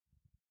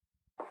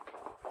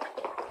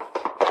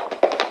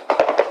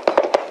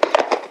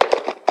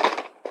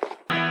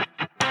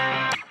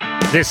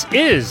This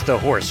is the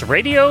Horse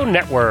Radio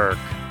Network.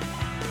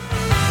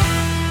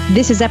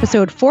 This is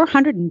episode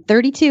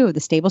 432 of the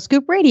Stable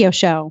Scoop Radio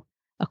Show,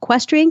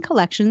 Equestrian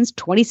Collections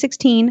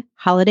 2016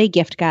 Holiday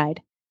Gift Guide.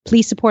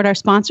 Please support our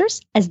sponsors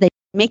as they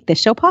make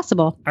this show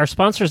possible. Our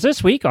sponsors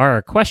this week are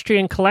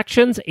Equestrian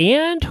Collections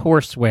and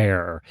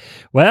Horseware.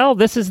 Well,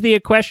 this is the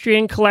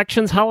Equestrian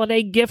Collections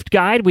Holiday Gift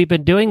Guide. We've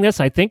been doing this,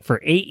 I think,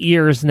 for 8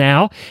 years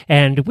now,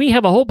 and we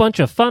have a whole bunch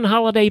of fun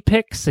holiday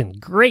picks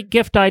and great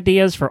gift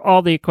ideas for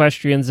all the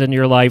equestrians in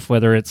your life,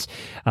 whether it's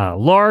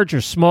large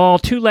or small,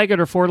 two-legged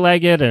or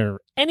four-legged,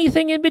 or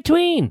anything in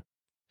between.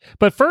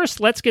 But first,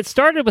 let's get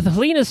started with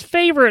Helena's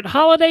favorite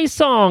holiday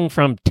song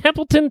from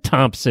Templeton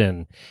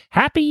Thompson,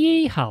 Happy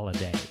Ye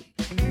Holiday.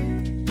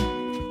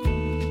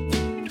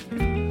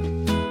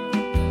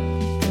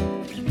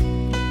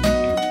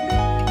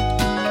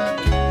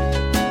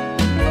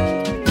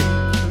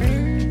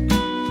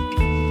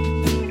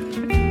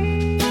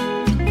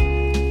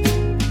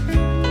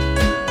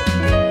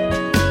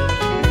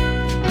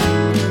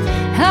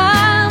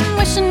 I'm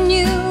wishing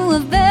you a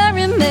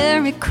very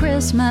Merry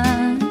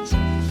Christmas,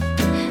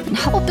 and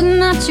hoping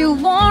that you're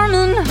warm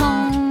and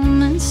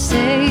home and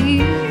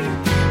safe,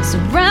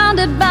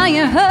 surrounded by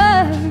your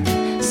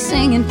herd,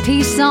 singing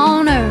peace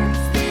on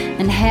earth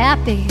and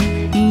happy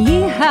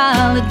ye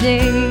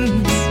holidays.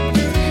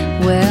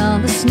 Well,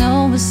 the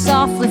snow is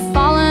softly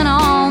falling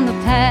on the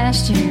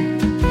pasture,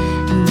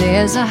 and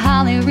there's a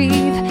holly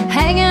wreath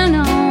hanging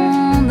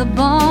on the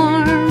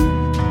barn.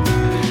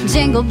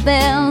 Jingle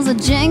bells are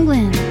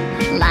jingling,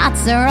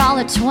 lights are all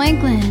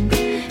a-twinkling,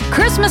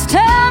 Christmas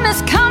time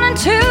is coming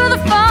to the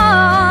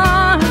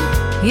farm.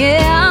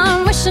 Yeah,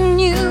 I'm wishing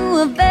you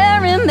a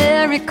very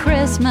Merry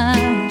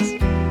Christmas,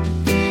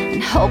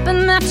 and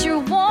hoping that you're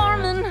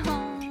warm and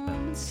home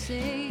and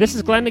safe. This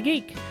is Glenn the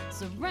Geek.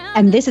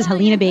 And this is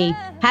Helena B.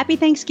 Happy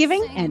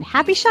Thanksgiving and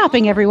happy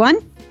shopping, everyone.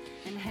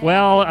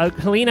 Well,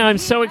 Helena, I'm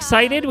so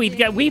excited.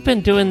 We've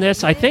been doing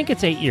this, I think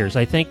it's 8 years.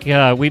 I think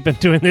we've been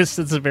doing this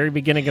since the very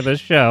beginning of the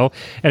show,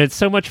 and it's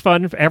so much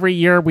fun. Every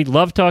year, we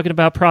love talking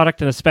about product,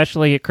 and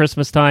especially at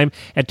Christmas time,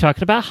 and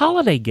talking about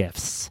holiday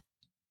gifts.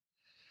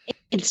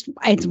 It's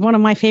one of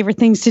my favorite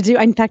things to do.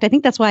 In fact, I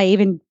think that's why I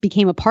even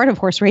became a part of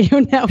Horse Radio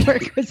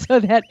Network, so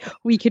that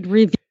we could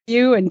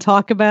review and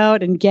talk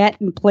about and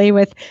get and play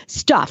with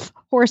stuff,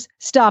 horse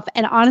stuff.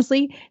 And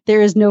honestly,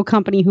 there is no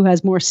company who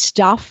has more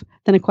stuff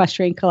than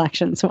Equestrian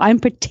Collection. So I'm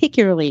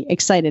particularly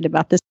excited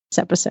about this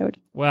episode.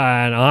 Well,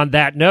 and on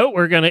that note,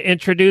 we're going to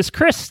introduce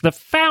Chris, the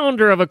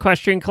founder of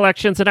Equestrian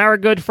Collections, and our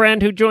good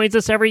friend who joins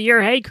us every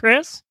year. Hey,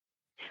 Chris.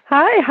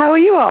 Hi, how are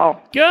you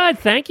all? Good.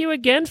 Thank you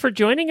again for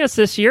joining us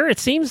this year. It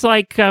seems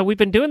like we've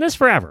been doing this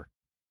forever.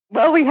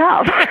 Well, we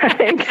have, I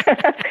think.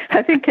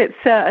 I think it's,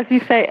 as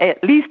you say,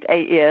 at least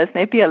 8 years,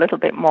 maybe a little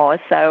bit more.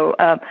 So,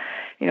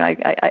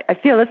 I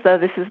feel as though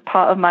this is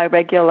part of my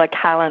regular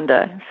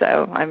calendar.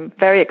 So I'm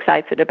very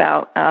excited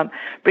about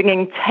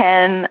bringing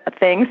 10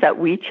 things that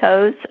we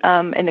chose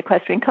in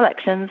Equestrian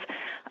Collections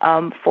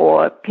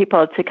for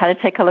people to kind of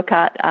take a look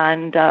at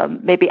and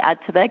maybe add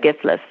to their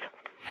gift list.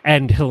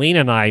 And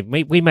Helena and I,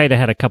 we might have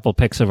had a couple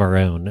picks of our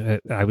own.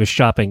 I was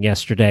shopping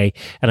yesterday,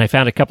 and I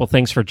found a couple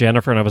things for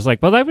Jennifer, and I was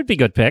like, well, that would be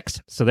good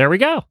picks. So there we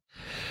go.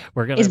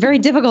 It's very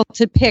difficult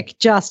to pick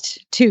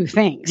just two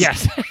things.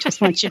 Yes.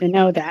 Just want you to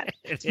know that.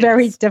 It's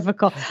very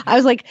difficult. I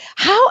was like,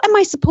 how am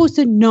I supposed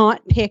to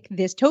not pick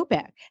this tote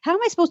bag? How am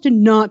I supposed to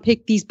not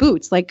pick these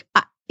boots? Like,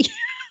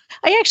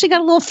 I actually got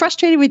a little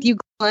frustrated with you,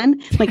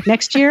 Glenn. Like,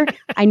 next year,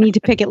 I need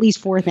to pick at least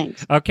 4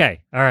 things. Okay.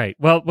 All right.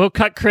 Well, we'll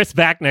cut Chris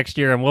back next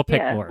year and we'll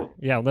pick more.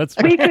 Yeah,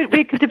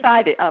 we could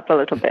divide it up a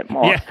little bit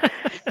more. Yeah.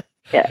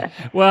 Yeah.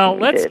 Well,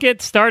 let's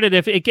get started.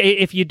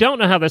 If you don't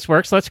know how this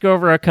works, let's go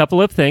over a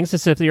couple of things.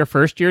 This is your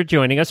first year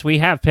joining us. We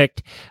have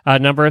picked a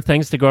number of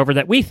things to go over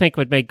that we think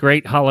would make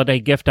great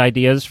holiday gift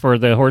ideas for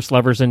the horse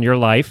lovers in your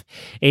life.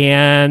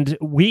 And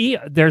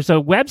there's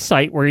a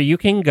website where you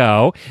can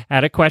go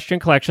at Equestrian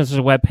Collections. There's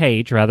a web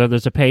page, rather.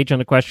 There's a page on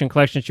Equestrian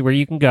Collections where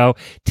you can go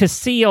to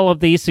see all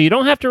of these. So you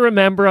don't have to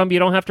remember them. You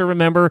don't have to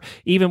remember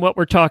even what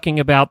we're talking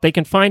about. They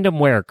can find them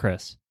where,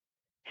 Chris?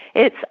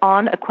 It's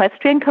on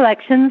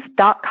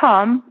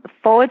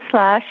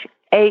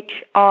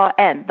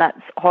equestriancollections.com/HRN.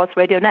 That's Horse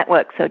Radio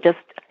Network. So just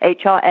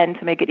HRN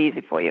to make it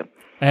easy for you.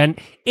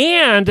 And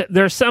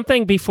there's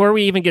something before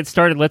we even get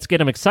started. Let's get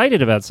them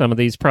excited about some of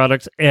these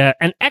products,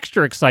 an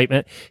extra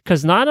excitement,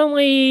 because not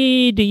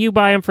only do you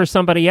buy them for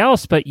somebody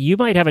else, but you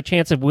might have a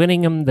chance of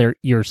winning them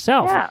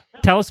yourself. Yeah.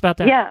 Tell us about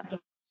that.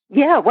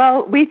 Yeah,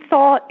 well, we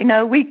thought,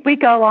 we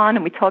go on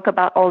and we talk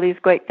about all these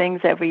great things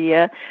every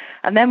year,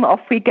 and then off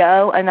we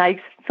go, and I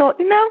thought,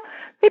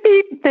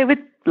 maybe they would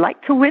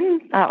like to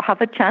win, have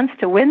a chance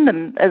to win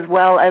them as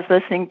well as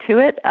listening to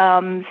it.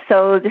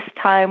 So this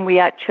time we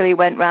actually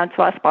went round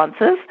to our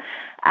sponsors,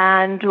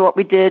 and what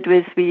we did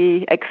was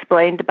we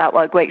explained about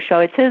what a great show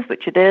it is,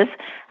 which it is,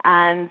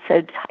 and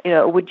said,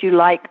 would you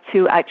like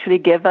to actually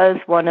give us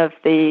one of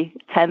the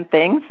 10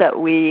 things that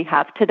we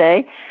have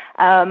today?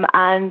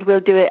 And we'll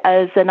do it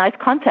as a nice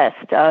contest,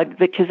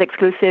 which is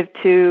exclusive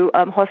to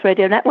Horse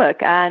Radio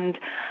Network. And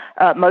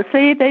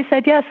mostly they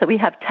said yes. So we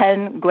have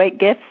 10 great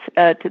gifts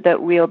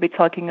that we'll be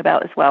talking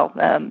about as well.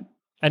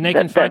 And they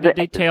can find the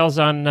details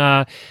on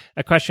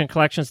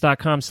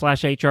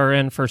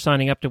equestriancollections.com/HRN for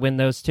signing up to win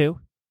those too?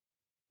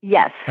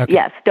 Yes, okay.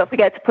 Yes. Don't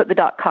forget to put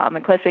the .com,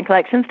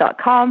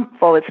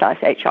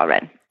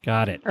 equestriancollections.com/HRN.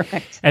 Got it.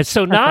 Perfect. And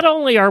so not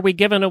only are we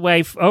giving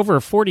away over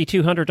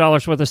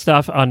 $4,200 worth of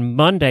stuff on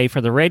Monday for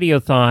the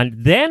Radiothon,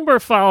 then we're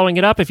following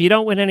it up. If you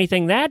don't win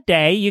anything that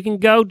day, you can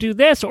go do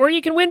this, or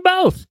you can win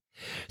both.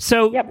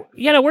 So,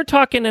 we're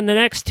talking in the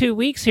next 2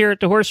 weeks here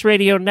at the Horse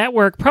Radio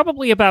Network,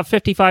 probably about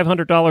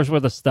 $5,500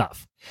 worth of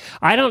stuff.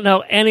 I don't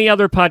know any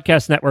other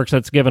podcast networks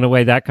that's given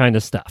away that kind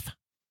of stuff.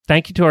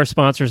 Thank you to our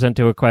sponsors and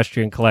to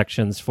Equestrian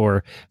Collections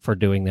for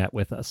doing that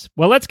with us.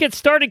 Well, let's get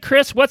started,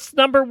 Chris. What's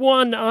number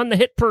one on the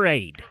hit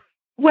parade?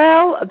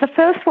 Well, the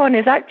first one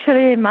is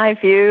actually, in my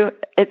view,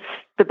 it's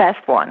the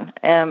best one.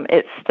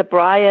 It's the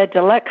Breyer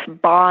Deluxe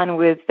Barn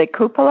with the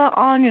cupola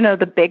on,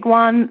 the big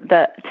one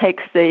that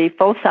takes the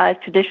full-size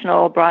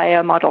traditional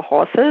Breyer model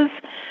horses.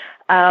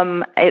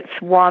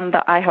 It's one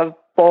that I have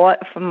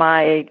bought for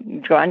my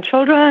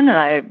grandchildren, and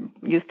I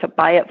used to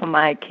buy it for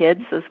my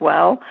kids as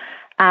well.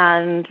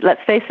 And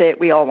let's face it,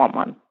 we all want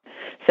one.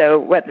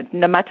 So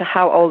no matter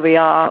how old we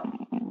are,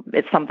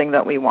 it's something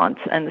that we want.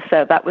 And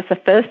so that was the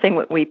first thing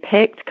that we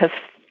picked because,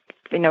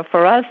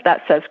 for us,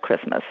 that says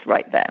Christmas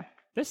right there.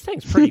 This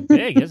thing's pretty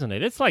big, isn't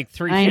it? It's like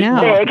 3 feet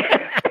long. Big.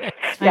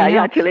 Yeah, you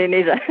actually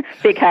need a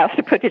big house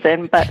to put it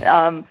in. But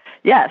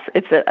yes,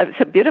 it's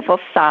a beautiful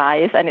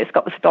size, and it's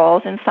got the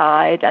stalls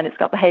inside, and it's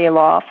got the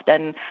hayloft,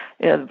 and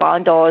the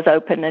barn doors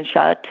open and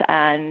shut,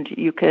 and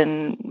you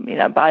can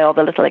buy all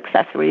the little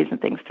accessories and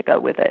things to go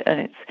with it.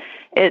 And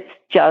it's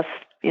just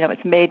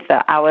it's made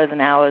for hours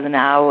and hours and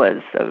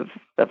hours of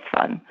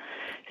fun.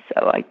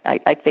 So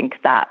I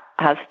think that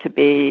has to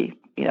be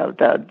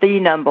the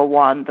number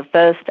one, the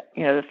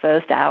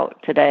first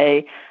out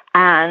today.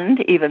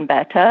 And even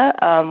better,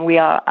 we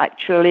are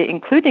actually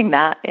including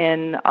that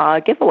in our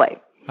giveaway.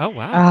 Oh,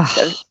 wow.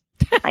 So,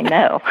 I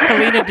know.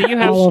 Helena, do you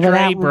have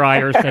stray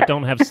Breyers that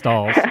don't have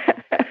stalls?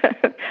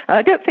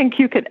 I don't think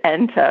you can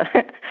enter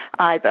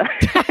either.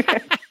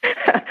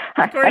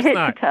 Of course I hate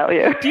not. to tell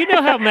you. Do you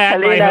know how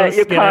mad Helena, my hosts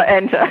you get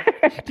can't at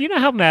enter. Do you know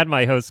how mad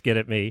my hosts get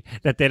at me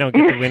that they don't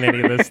get to win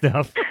any of this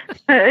stuff?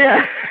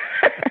 Yeah.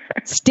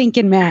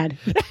 Stinking mad.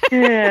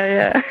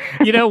 Yeah.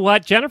 You know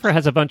what? Jennifer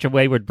has a bunch of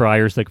wayward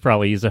Breyers that could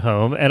probably use a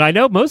home. And I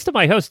know most of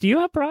my hosts, do you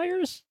have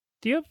Breyers?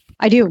 Do you have?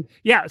 I do.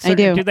 Yeah. So I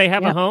do. Do they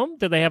have a home?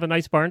 Do they have a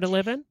nice barn to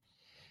live in?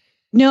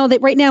 No,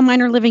 right now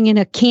mine are living in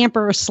a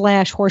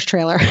camper/horse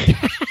trailer.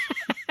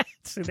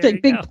 So It's a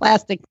big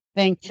plastic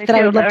thing that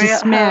I would love to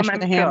smash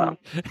with a hammer.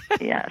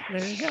 Yes.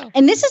 There you go.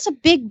 And this is a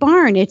big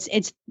barn.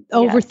 It's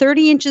over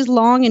 30 inches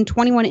long and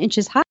 21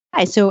 inches high.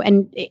 So,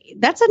 and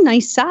that's a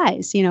nice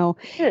size.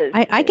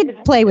 I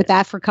could play with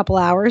that for a couple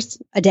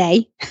hours a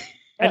day.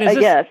 And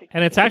yes.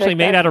 And it's actually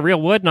made out of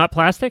real wood, not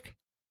plastic?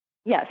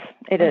 Yes,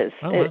 it is.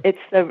 Oh, wow.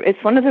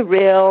 It's one of the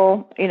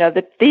real,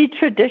 the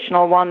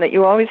traditional one that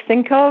you always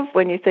think of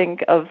when you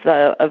think of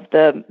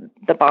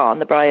the barn,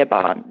 the Breyer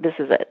barn. This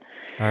is it.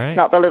 All right.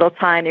 Not the little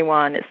tiny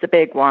one, it's the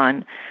big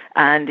one.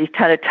 And you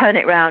kind of turn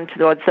it around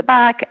towards the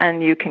back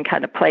and you can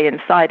kind of play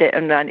inside it.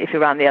 And then if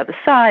you're on the other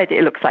side,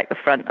 it looks like the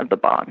front of the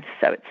barn.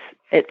 So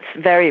it's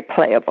very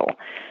playable.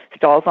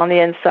 Stalls on the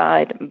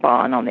inside,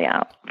 barn on the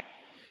out.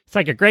 It's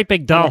like a great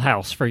big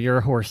dollhouse for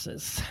your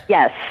horses.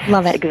 Yes.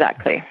 Love it.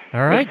 Exactly.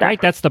 All right, Exactly.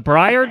 great. That's the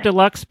Breyer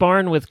Deluxe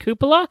Barn with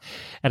cupola.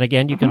 And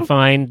again, you can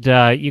find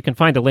a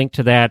link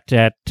to that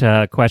at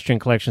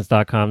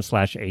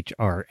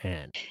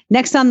questioncollections.com/HRN.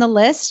 Next on the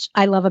list,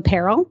 I love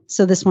apparel.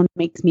 So this one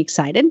makes me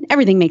excited.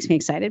 Everything makes me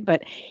excited,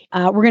 but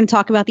we're going to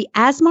talk about the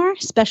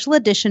Asmar Special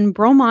Edition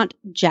Bromont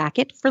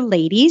jacket for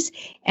ladies.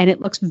 And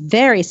it looks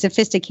very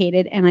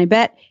sophisticated. And I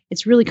bet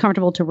it's really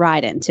comfortable to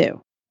ride in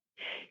too.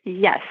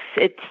 Yes,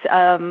 it's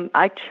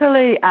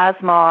actually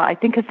Asmar. I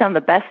think has done the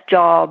best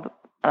job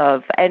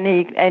of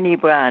any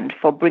brand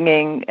for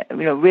bringing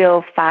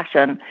real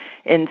fashion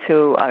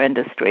into our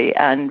industry,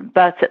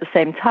 but at the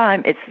same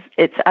time,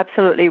 it's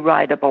absolutely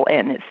rideable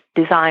in. It's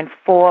designed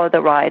for the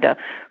rider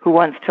who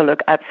wants to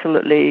look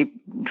absolutely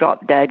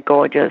drop dead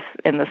gorgeous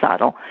in the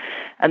saddle,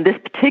 and this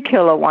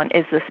particular one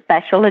is the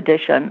special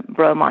edition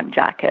Bromont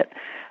jacket.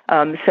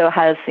 So it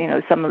has,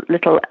 some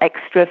little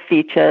extra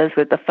features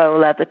with the faux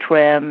leather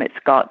trim. It's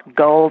got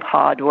gold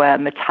hardware,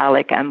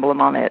 metallic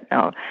emblem on it.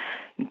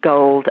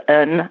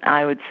 Golden,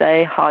 I would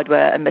say,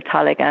 hardware and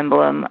metallic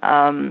emblem.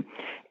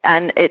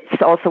 And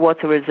it's also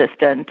water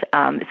resistant.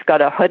 It's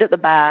got a hood at the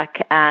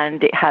back,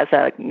 and it has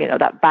that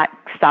back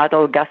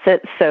saddle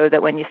gusset, so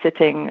that when you're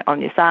sitting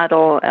on your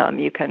saddle,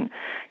 you can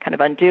kind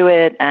of undo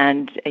it,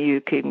 and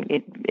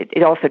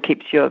it also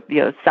keeps your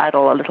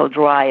saddle a little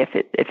dry if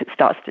it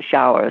starts to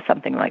shower or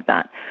something like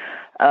that.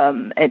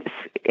 It's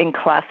in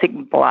classic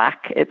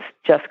black. It's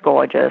just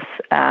gorgeous.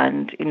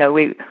 And,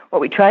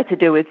 what we try to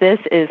do with this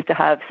is to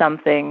have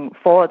something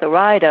for the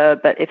rider,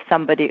 but if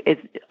somebody is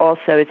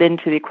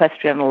into the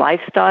equestrian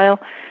lifestyle,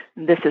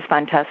 this is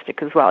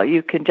fantastic as well.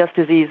 You can just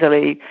as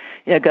easily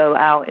go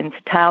out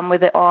into town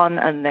with it on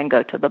and then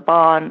go to the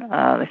barn.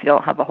 If you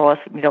don't have a horse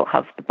and you don't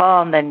have the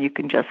barn, then you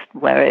can just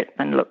wear it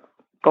and look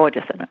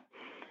gorgeous in it.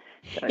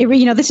 So,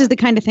 this is the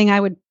kind of thing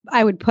I would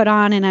put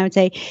on, and I would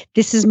say,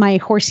 this is my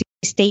horsey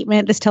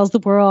statement. This tells the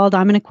world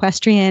I'm an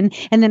equestrian.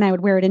 And then I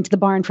would wear it into the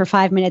barn for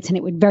 5 minutes, and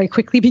it would very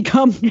quickly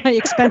become my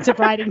expensive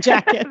riding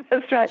jacket.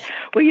 That's right.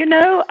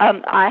 Well,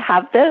 I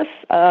have this,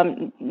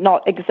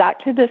 not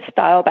exactly this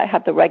style, but I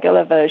have the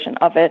regular version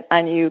of it,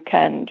 and you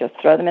can just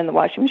throw them in the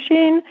washing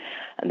machine.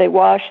 And they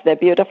wash. They're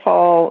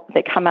beautiful.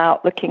 They come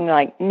out looking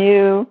like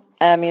new.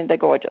 I mean, they're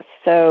gorgeous.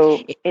 So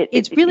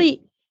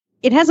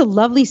it has a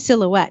lovely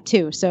silhouette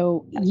too.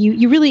 So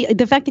you really,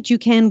 the fact that you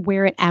can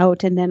wear it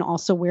out and then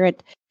also wear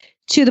it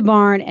to the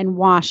barn and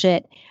wash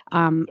it.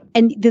 And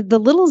the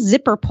little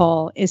zipper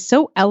pull is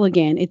so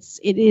elegant.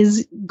 It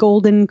is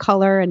golden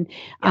color, and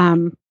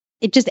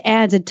it just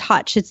adds a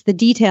touch. It's the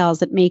details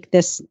that make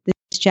this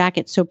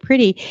jacket so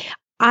pretty.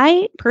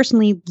 I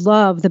personally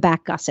love the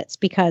back gussets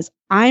because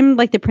I'm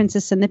like the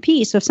princess and the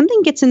pea. So if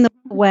something gets in the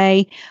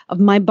way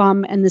of my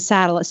bum and the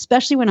saddle,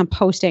 especially when I'm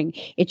posting,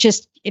 it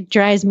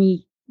drives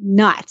me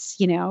nuts.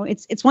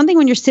 It's one thing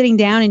when you're sitting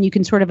down and you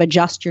can sort of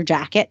adjust your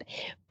jacket,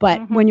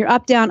 but when you're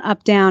up, down,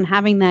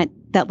 having that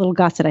little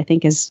gusset, I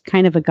think, is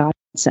kind of a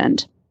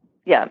godsend.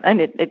 Yeah, and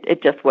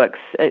it just works.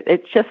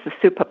 It's just a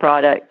super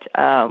product.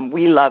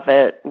 We love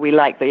it. We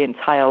like the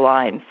entire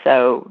line.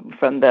 So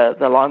from the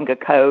longer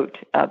coat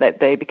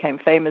that they became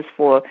famous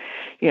for,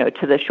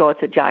 to the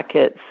shorter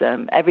jackets,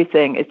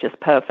 everything is just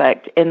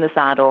perfect in the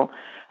saddle.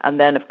 And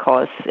then, of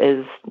course,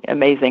 is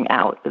amazing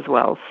out as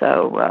well.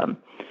 So,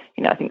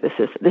 I think this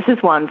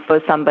is one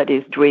for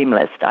somebody's dream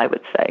list, I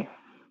would say.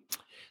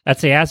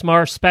 That's the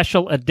Asmar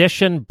Special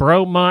Edition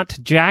Bromont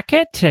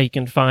jacket. You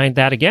can find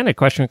that again at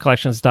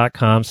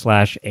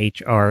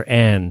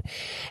equestriancollections.com/HRN.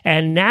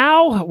 And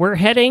now we're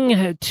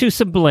heading to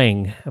some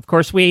bling. Of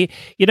course,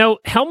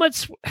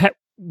 helmets,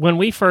 when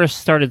we first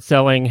started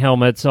selling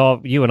helmets,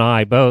 you and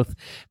I both,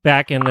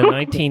 back in the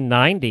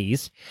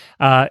 1990s,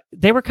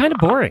 they were kind of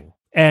boring.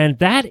 And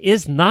that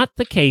is not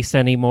the case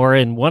anymore.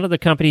 And one of the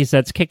companies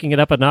that's kicking it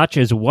up a notch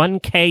is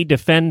 1K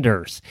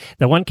Defenders,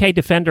 the 1K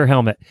Defender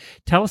helmet.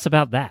 Tell us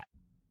about that.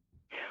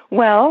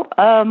 Well,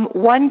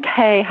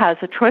 1K has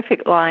a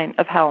terrific line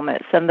of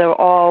helmets, and they're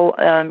all,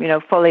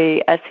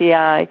 fully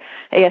SEI,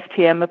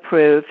 ASTM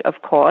approved,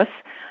 of course.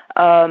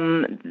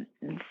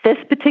 This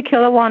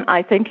particular one,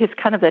 I think, is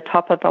kind of the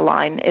top of the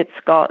line. It's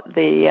got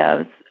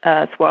the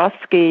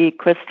Swarovski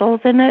crystals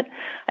in it.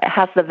 It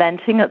has the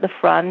venting at the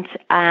front,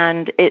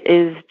 and it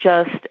is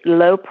just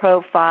low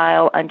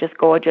profile and just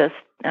gorgeous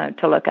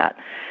to look at.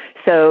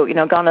 So,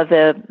 gone are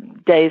the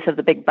days of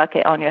the big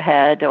bucket on your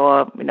head,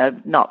 or,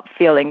 not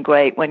feeling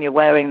great when you're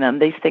wearing them.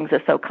 These things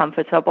are so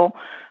comfortable.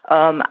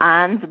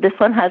 And this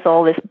one has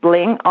all this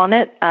bling on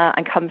it,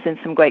 and comes in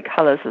some great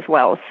colors as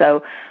well.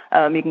 So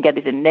you can get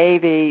it in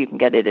navy, you can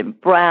get it in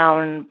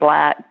brown,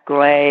 black,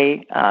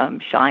 gray,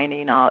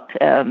 shiny, not.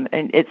 And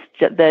it's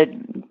just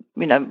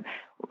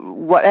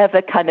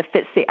whatever kind of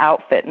fits the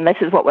outfit. And this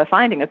is what we're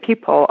finding of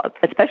people,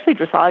 especially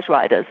dressage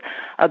riders,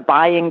 are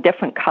buying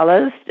different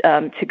colors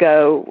to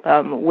go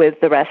with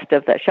the rest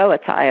of their show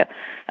attire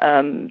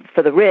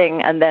for the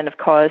ring. And then, of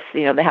course,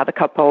 they have a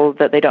couple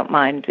that they don't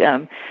mind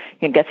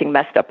getting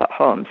messed up at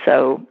home.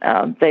 So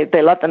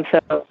they love them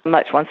so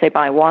much. Once they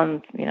buy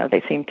one,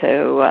 they seem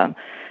to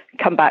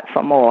come back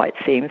for more. It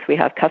seems we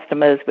have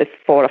customers with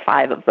 4 or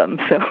 5 of them.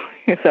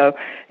 So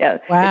yeah,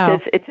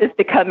 wow. It is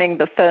becoming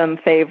the firm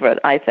favorite,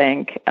 I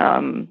think,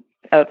 of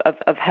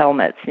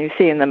helmets. You're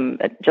seeing them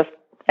just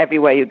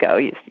everywhere you go.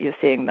 You're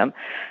seeing them.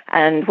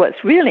 And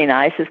what's really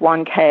nice is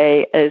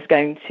 1K is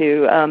going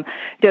to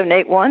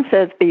donate one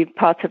to be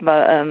part of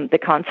the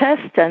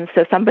contest, and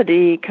so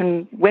somebody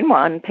can win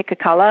one, pick a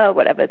color,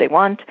 whatever they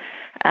want.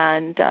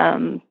 And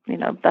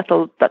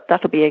that'll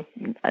be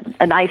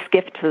a nice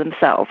gift to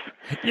themselves.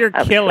 You're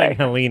killing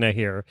Helena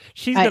here.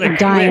 She's gonna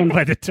quit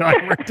by the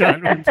time we're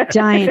done.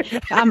 Dying.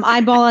 I'm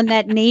eyeballing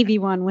that navy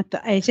one with the.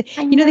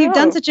 They've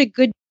done such a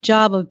good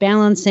job of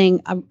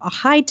balancing a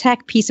high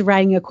tech piece of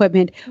riding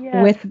equipment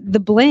with the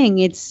bling.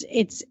 It's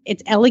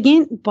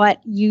elegant,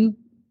 but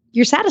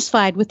you're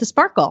satisfied with the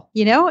sparkle.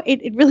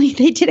 It really,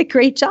 they did a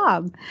great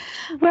job.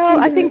 Well,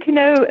 I think,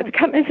 the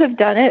companies have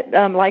done it,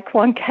 like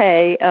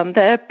 1K,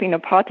 they're,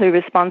 partly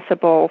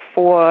responsible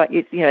for,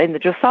 in the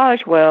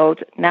dressage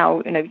world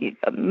now,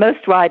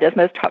 most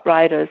top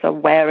riders are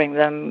wearing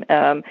them,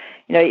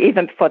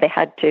 even before they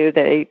had to,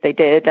 they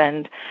did.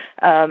 And,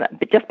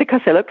 but just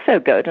because they look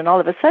so good, and all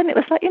of a sudden it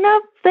was like,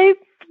 they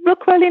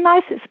look really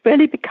nice. It's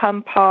really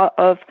become part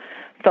of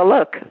the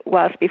look,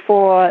 whilst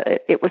before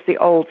it was the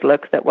old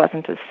look that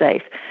wasn't as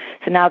safe.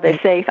 So now they're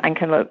safe and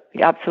can look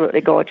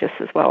absolutely gorgeous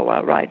as well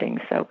while riding.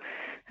 So,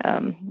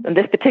 and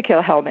this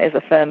particular helmet is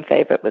a firm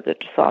favorite with the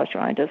dressage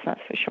riders,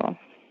 that's for sure.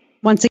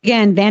 Once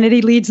again,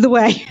 vanity leads the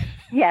way.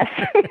 Yes.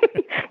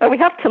 Well, we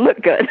have to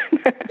look good.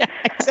 Yeah,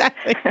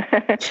 exactly.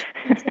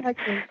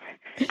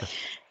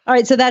 All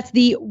right, so that's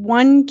the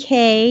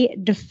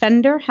 1K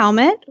Defender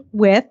helmet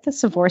with the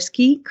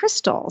Swarovski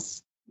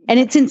crystals, and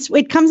it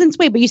comes in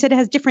suede, but you said it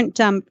has different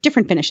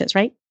finishes,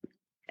 right?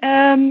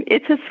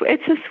 It's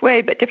a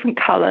suede, but different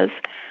colors.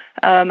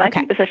 I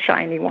think there's a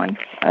shiny one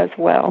as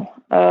well.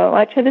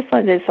 Actually, this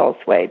one is all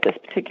suede. This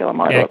particular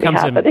model it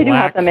comes in but they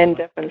black, do have them in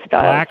different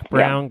styles. Black,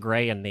 brown,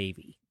 gray, and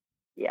navy.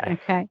 Yeah.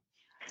 Okay.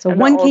 So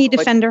And 1K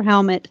Defender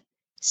helmet,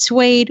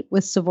 suede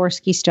with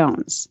Swarovski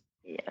stones.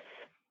 Yes.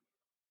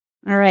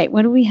 All right,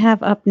 what do we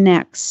have up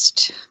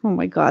next? Oh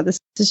my God, this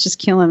is just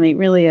killing me. It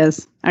really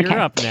is. Okay. You're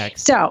up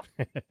next. So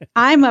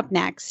I'm up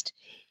next.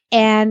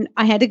 And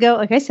I had to go,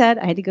 like I said,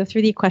 I had to go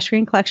through the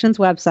Equestrian Collections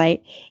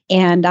website.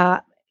 And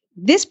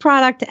this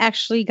product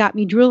actually got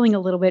me drooling a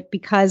little bit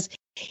because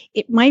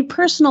my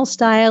personal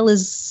style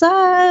is,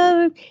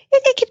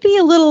 it could be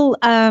a little,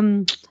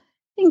 I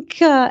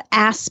think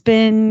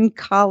Aspen,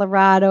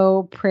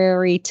 Colorado,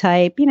 prairie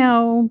type.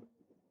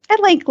 I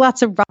like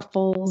lots of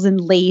ruffles and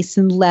lace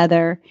and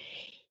leather.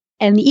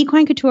 And the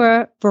Equine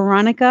Couture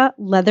Veronica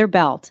leather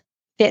belt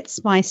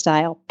fits my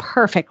style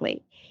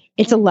perfectly.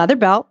 It's a leather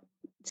belt,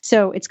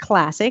 so it's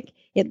classic.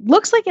 It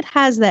looks like it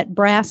has that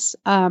brass,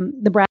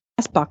 the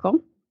brass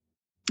buckle,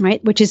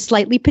 right, which is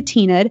slightly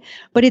patinaed,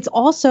 but it's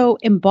also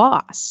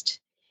embossed.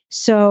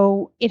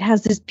 So it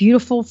has this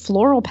beautiful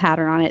floral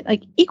pattern on it.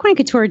 Like Equine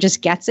Couture just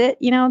gets it.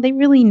 They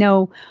really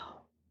know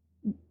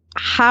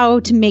how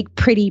to make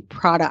pretty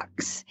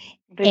products.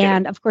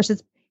 And of course,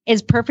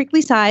 it's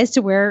perfectly sized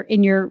to wear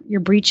in your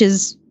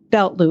breeches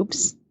belt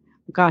loops.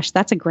 Gosh,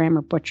 that's a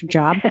grammar butcher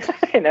job.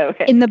 I know.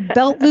 In the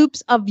belt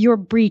loops of your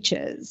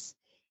breeches.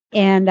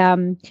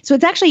 And so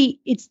it's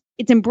actually, it's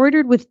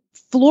embroidered with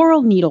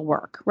floral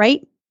needlework,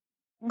 right,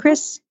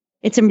 Chris?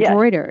 It's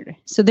embroidered.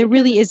 So there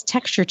really is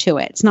texture to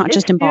it. It's not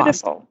just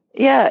embossed. Beautiful.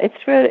 Yeah,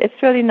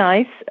 it's really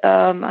nice,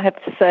 I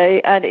have to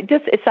say. And it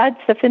adds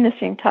the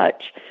finishing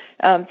touch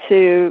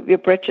to your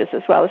breeches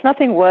as well. There's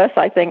nothing worse,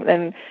 I think,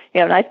 than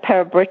a nice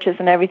pair of breeches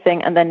and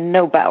everything, and then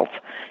no belt,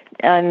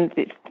 and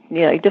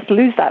you just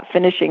lose that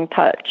finishing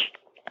touch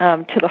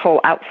to the whole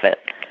outfit.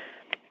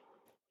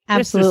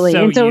 Absolutely.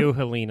 This is so you,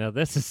 Helena.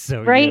 This is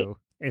so right? you.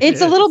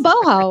 It's a little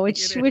boho,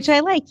 which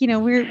I like.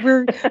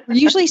 We're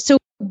usually so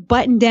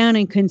buttoned down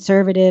and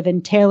conservative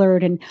and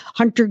tailored and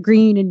hunter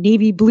green and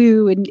navy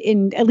blue and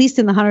in at least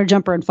in the hunter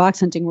jumper and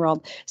fox hunting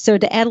world. So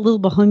to add a little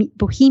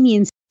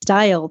bohemian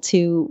style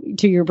to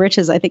your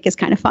breeches, I think is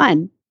kind of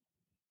fun.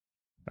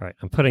 All right,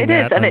 I'm putting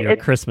that on your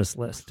Christmas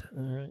list.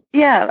 All right.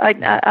 Yeah,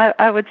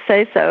 I would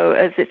say so.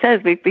 As it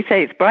says, we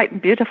say it's bright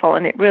and beautiful,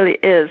 and it really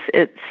is.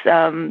 It's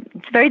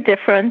very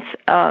different.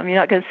 You're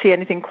not going to see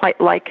anything quite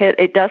like it.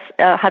 It does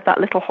have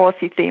that little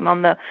horsey theme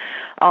on the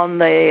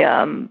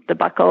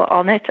buckle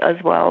on it as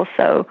well.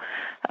 So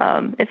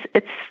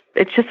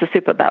it's just a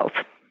super belt.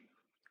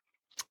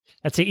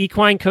 That's the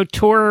Equine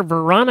Couture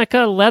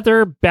Veronica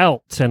leather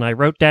belt, and I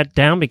wrote that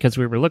down because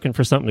we were looking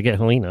for something to get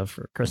Helena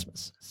for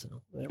Christmas.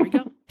 So there we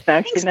go.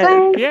 Thanks,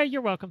 Glenn. Yeah,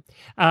 you're welcome.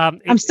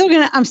 I'm still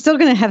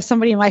gonna have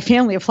somebody in my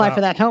family apply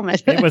for that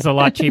helmet. It was a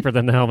lot cheaper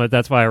than the helmet.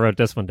 That's why I wrote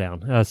this one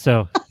down.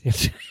 So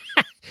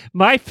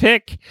my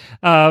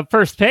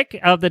first pick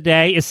of the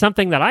day is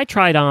something that I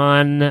tried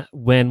on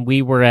when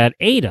we were at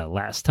Ada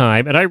last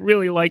time, and I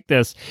really like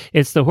this.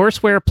 It's the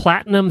Horseware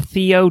Platinum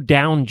Theo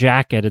down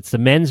jacket. It's the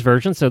men's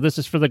version, so this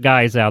is for the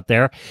guys out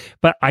there.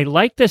 But I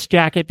like this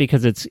jacket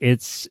because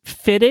it's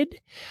fitted.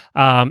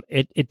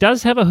 It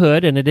does have a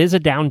hood, and it is a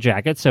down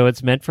jacket, so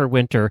it's meant for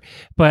winter.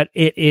 But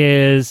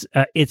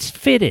it's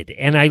fitted,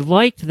 and I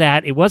liked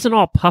that it wasn't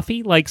all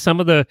puffy like some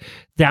of the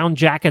down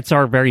jackets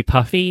are. Very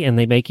puffy, and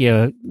they make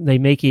you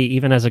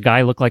even as a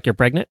guy look like you're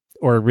pregnant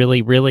or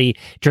really, really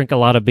drink a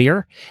lot of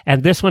beer.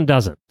 And this one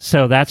doesn't.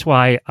 So that's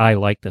why I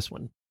like this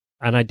one.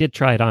 And I did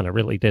try it on. I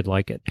really did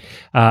like it.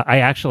 I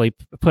actually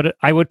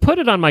I would put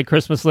it on my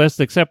Christmas list,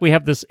 except we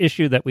have this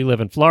issue that we live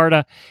in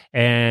Florida,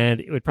 and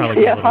it would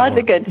probably be hard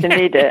to get to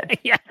need it.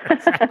 Yeah,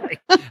 exactly.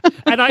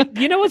 And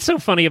you know what's so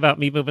funny about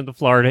me moving to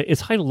Florida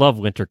is I love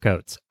winter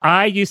coats.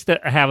 I used to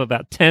have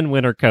about 10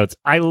 winter coats.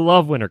 I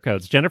love winter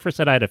coats. Jennifer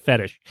said I had a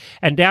fetish.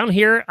 And down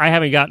here, I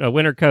haven't gotten a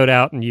winter coat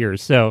out in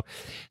years. So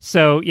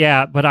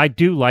yeah, but I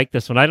do like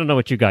this one. I don't know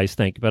what you guys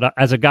think, but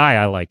as a guy,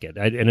 I like it.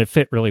 And it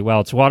fit really well.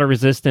 It's water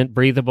resistant,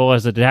 breathable,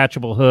 has a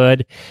detachable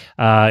hood.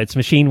 It's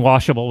machine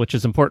washable, which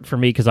is important for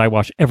me because I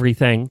wash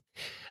everything.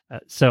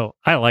 So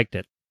I liked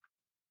it.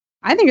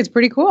 I think it's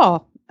pretty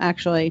cool,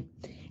 actually.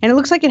 And it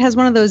looks like it has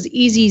one of those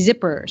easy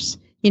zippers,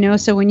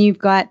 so when you've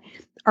got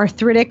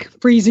arthritic,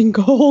 freezing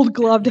cold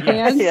gloved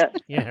hands.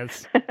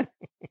 Yes.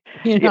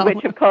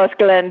 Which, of course,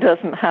 Glenn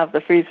doesn't have the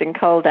freezing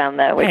cold down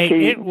there.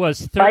 It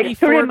was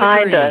 34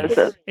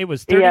 degrees. It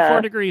was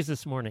 34 degrees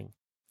this morning.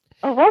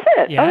 Oh, was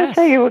it? Yes. I would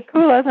say you were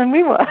cooler than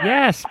we were.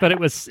 Yes, but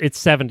it's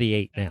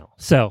 78 now.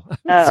 So.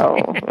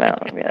 Oh, well,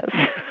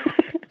 yes.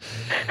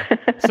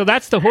 So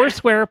that's the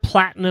Horseware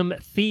Platinum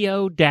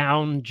Theo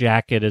Down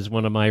jacket is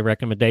one of my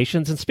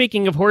recommendations. And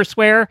speaking of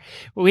horseware,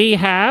 we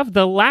have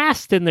the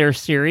last in their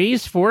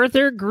series for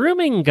their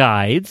grooming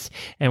guides.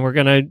 And we're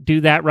going to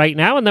do that right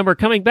now. And then we're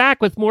coming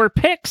back with more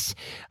picks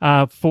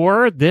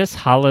for this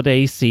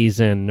holiday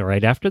season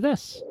right after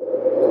this.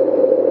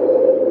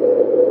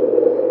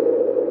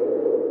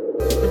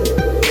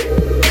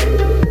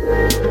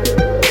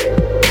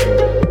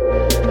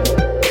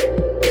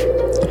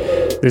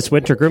 This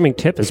winter grooming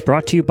tip is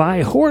brought to you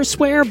by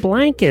Horseware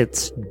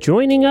Blankets.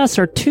 Joining us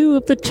are two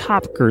of the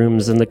top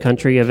grooms in the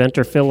country,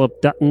 Eventer Philip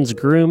Dutton's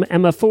groom,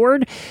 Emma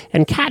Ford,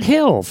 and Kat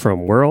Hill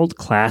from World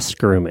Class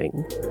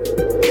Grooming.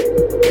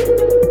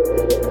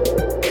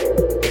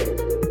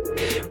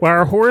 Well,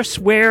 our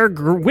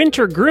Horseware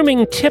winter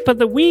grooming tip of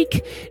the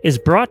week is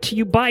brought to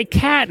you by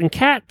Kat. And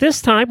Kat, this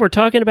time we're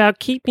talking about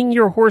keeping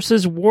your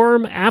horses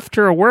warm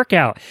after a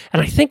workout. And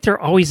I think there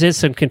always is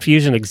some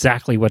confusion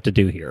exactly what to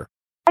do here.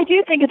 I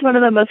do think it's one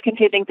of the most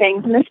confusing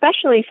things, and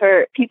especially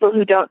for people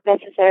who don't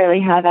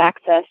necessarily have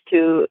access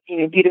to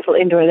beautiful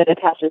indoor that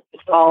attaches to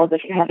stalls.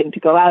 If you're having to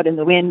go out in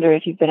the wind or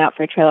if you've been out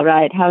for a trail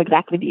ride, how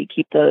exactly do you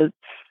keep those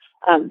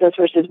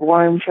horses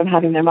warm from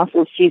having their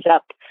muscles seize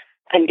up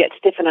and get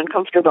stiff and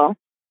uncomfortable?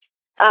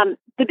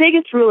 The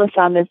biggest rule of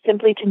thumb is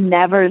simply to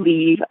never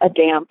leave a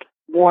damp,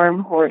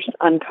 warm horse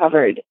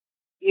uncovered.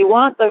 You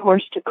want the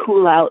horse to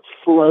cool out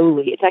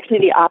slowly. It's actually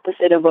the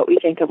opposite of what we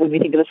think of when we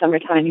think of the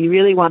summertime. You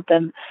really want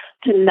them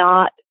to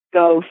not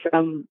go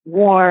from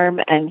warm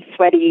and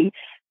sweaty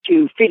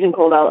to freezing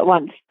cold all at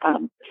once.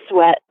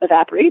 Sweat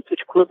evaporates,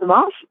 which cools them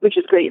off, which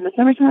is great in the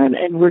summertime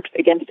and works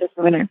against us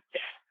in the winter.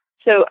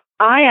 So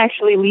I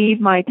actually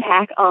leave my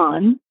tack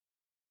on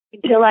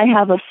until I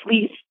have a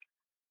fleece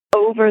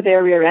over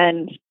their rear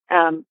end,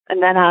 and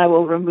then I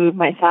will remove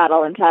my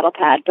saddle and saddle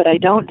pad. But I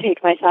don't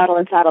take my saddle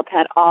and saddle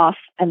pad off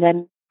and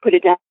then put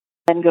it down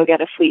and go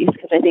get a fleece,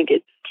 because I think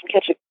it can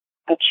catch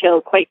a chill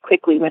quite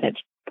quickly when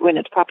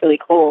it's properly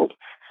cold.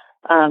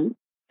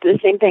 The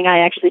same thing, I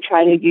actually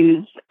try to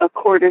use a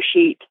quarter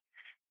sheet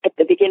at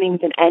the beginnings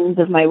and ends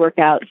of my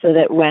workout so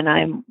that when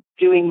I'm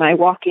doing my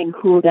walking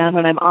cool down,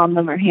 when I'm on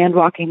them or hand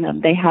walking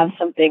them, they have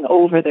something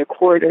over their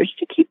quarters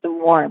to keep them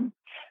warm.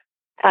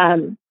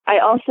 I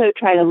also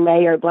try to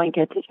layer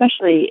blankets,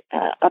 especially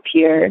up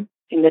here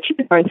in the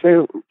north,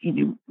 where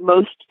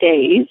most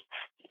days,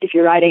 if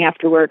you're riding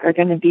after work, are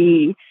going to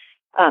be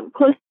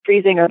close to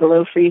freezing or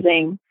below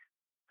freezing.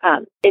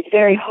 It's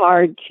very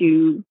hard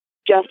to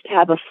just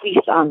have a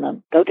fleece on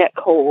them. They'll get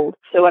cold.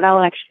 So what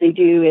I'll actually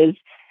do is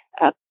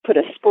put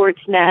a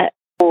sports net,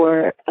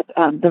 or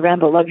the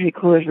Rambo Luxury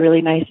Cooler is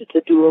really nice. It's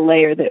a dual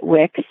layer that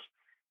wicks,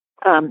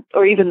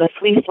 or even the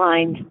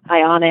fleece-lined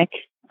Ionic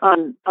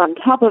on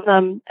top of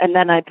them, and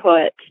then I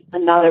put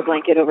another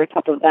blanket over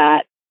top of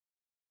that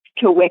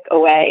to wick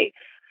away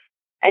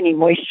any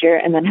moisture,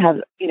 and then have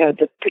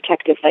the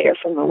protective layer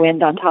from the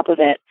wind on top of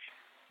it.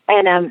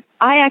 And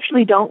I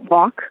actually don't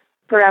walk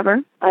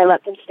forever. I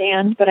let them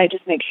stand, but I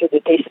just make sure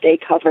that they stay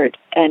covered.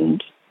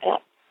 And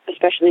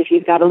especially if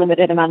you've got a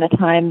limited amount of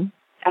time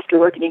after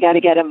work and you got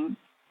to get them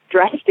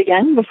dressed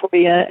again before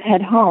you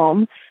head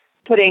home,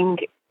 putting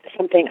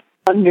something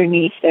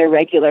underneath their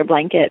regular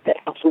blanket that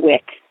helps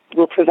wick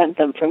will prevent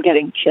them from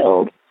getting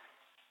chilled.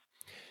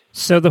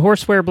 So the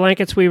Horseware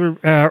blankets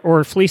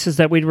or fleeces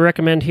that we'd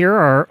recommend here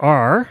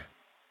are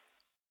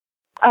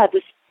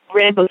the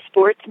Rambo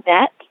Sports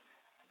Net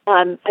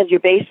as your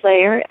base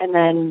layer, and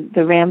then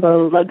the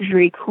Rambo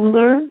Luxury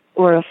Cooler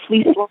or a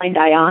fleece-lined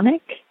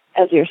Ionic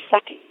as your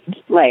second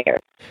layer.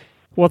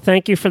 Well,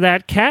 thank you for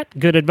that, Kat.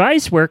 Good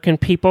advice. Where can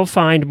people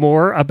find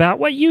more about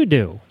what you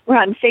do? We're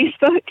on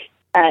Facebook,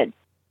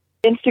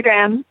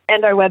 Instagram,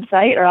 and our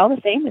website are all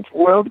the same. It's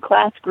World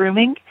Class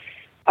Grooming.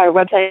 Our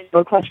website is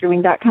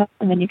worldclassgrooming.com,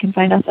 and then you can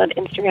find us on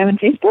Instagram and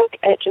Facebook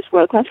at just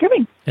World Class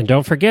Grooming. And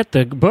don't forget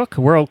the book,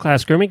 World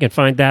Class Grooming. You can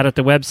find that at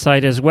the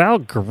website as well.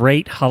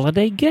 Great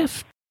holiday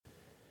gift.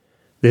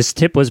 This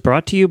tip was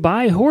brought to you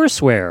by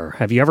Horseware.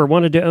 Have you ever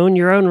wanted to own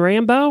your own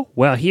Rambo?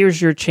 Well,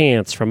 here's your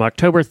chance. From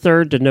October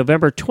 3rd to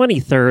November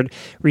 23rd,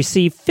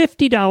 receive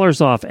 $50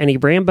 off any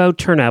Rambo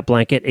turnout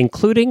blanket,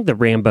 including the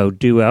Rambo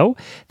Duo,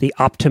 the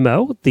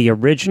Optimo, the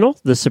Original,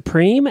 the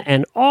Supreme,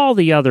 and all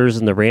the others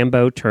in the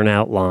Rambo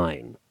turnout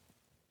line.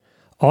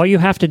 All you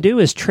have to do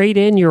is trade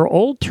in your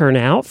old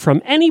turnout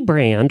from any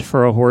brand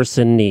for a horse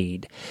in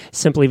need.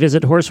 Simply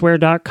visit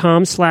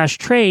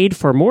horseware.com/trade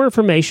for more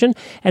information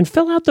and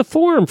fill out the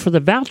form for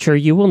the voucher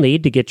you will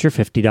need to get your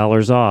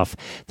 $50 off.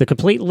 The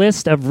complete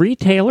list of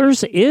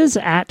retailers is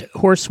at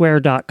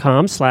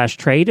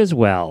horseware.com/trade as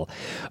well.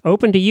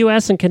 Open to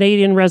U.S. and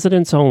Canadian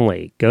residents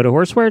only. Go to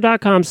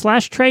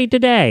horseware.com/trade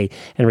today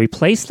and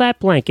replace that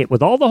blanket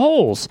with all the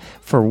holes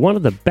for one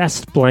of the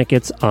best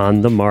blankets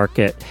on the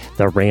market,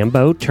 the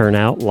Rambo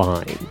Turnout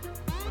line.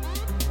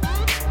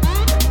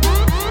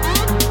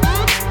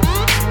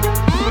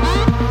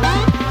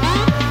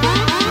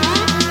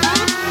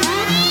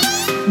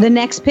 The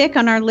next pick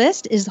on our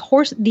list is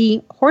the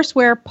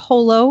Horseware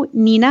Polo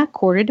Nina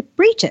corded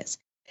breeches.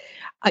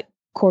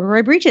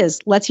 corduroy breeches.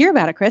 Let's hear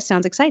about it, Chris.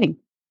 Sounds exciting.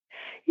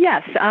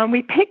 Yes,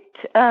 we picked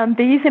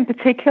these in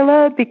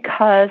particular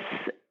because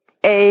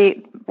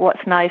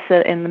what's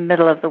nicer in the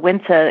middle of the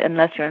winter,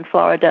 unless you're in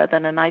Florida,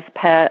 than a nice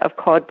pair of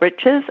cord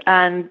breeches,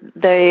 and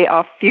they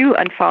are few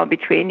and far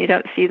between. You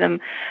don't see them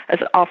as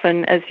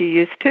often as you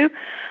used to,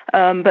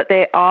 but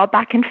they are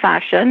back in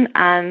fashion.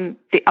 And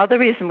the other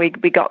reason we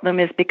got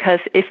them is because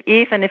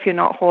even if you're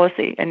not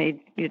horsey and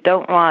you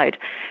don't ride,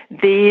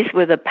 these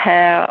with a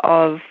pair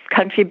of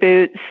country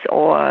boots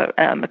or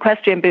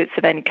equestrian boots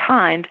of any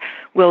kind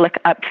will look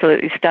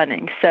absolutely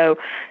stunning. So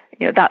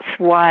that's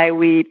why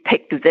we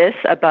picked this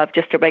above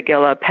just a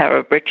regular pair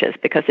of breeches,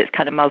 because it's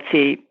kind of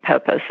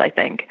multi-purpose, I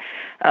think.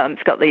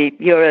 It's got the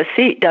Euro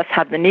seat, does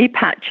have the knee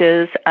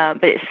patches,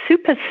 but it's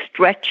super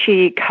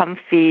stretchy,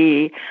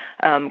 comfy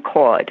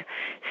cord.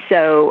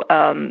 So,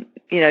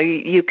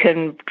 you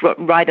can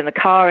ride in the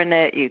car in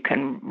it, you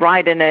can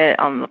ride in it,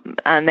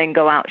 and then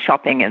go out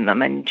shopping in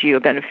them, and you're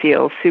going to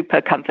feel super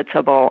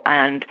comfortable,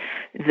 and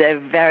they're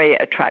very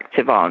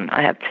attractive on.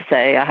 I have to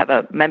say, I have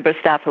a member of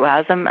staff who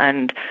has them,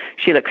 and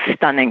she looks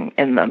stunning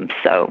in them.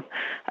 So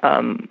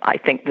I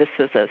think this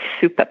is a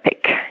super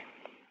pick.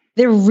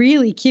 They're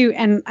really cute,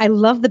 and I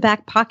love the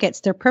back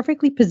pockets. They're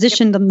perfectly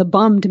positioned on the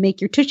bum to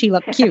make your tushy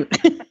look cute.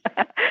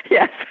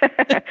 Yes.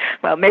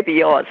 Well, maybe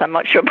yours. I'm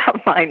not sure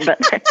about mine, but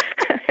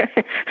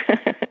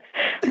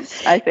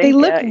I think they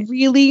look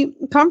really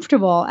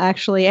comfortable,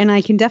 actually, and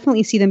I can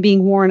definitely see them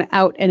being worn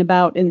out and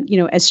about, and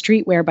as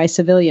streetwear by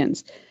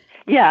civilians.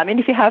 Yeah, I mean,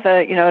 if you have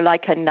a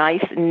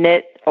nice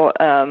knit or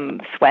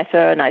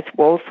sweater, a nice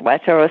wool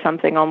sweater or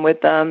something on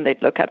with them,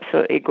 they'd look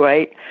absolutely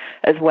great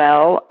as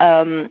well.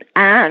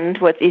 And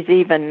what is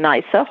even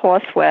nicer,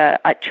 Horseware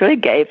actually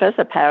gave us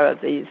a pair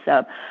of these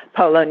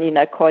polo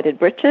knee-neck corded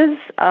breeches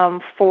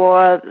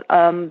for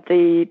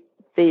the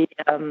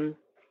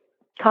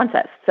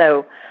contest.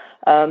 So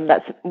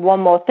that's one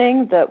more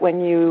thing that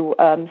when you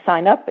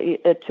sign up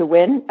to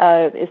win,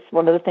 it's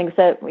one of the things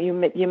that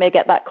you may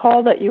get that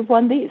call that you've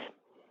won these.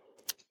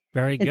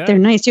 Very good. They're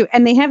nice too.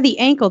 And they have the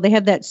ankle. They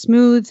have that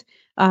smooth,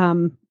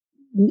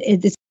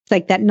 it's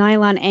like that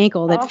nylon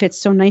ankle that fits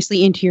so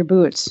nicely into your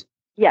boots.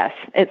 Yes,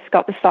 it's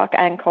got the stock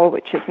ankle,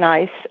 which is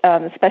nice,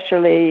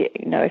 especially,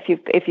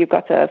 if you've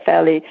got a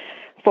fairly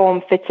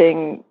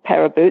form-fitting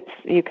pair of boots,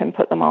 you can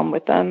put them on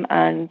with them.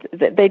 And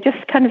they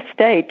just kind of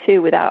stay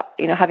too without,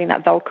 having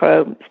that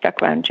Velcro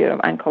stuck around your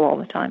ankle all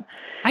the time.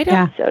 I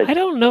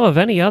don't know of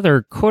any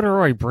other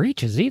corduroy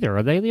breeches either.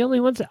 Are they the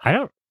only ones?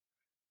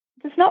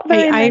 There's not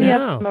very many of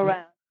them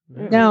around.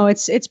 No,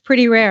 it's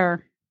pretty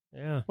rare.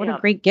 Yeah. What a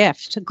great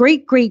gift. A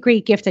great, great,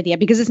 great gift idea,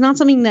 because it's not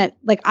something that,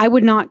 I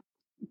would not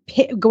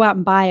go out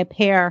and buy a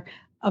pair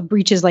of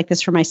breeches like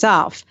this for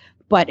myself.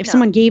 But if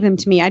someone gave them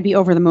to me, I'd be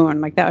over the moon.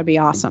 That would be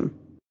awesome.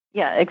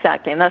 Yeah,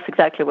 exactly. And that's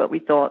exactly what we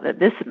thought, that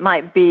this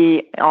might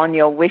be on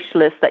your wish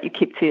list that you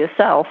keep to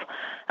yourself,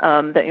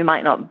 that you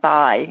might not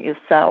buy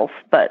yourself.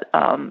 But,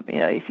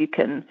 if you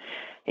can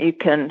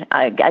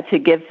get to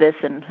give this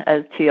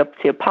to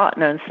your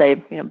partner and say,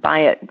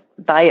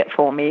 buy it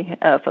for me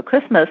for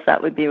Christmas.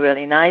 That would be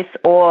really nice.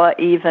 Or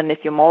even if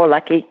you're more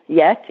lucky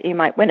yet, you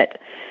might win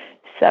it.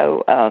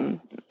 So,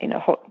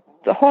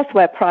 the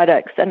Horseware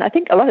products, and I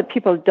think a lot of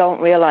people don't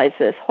realize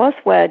this,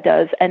 Horseware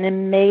does an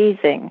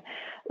amazing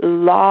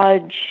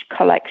large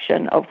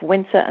collection of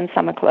winter and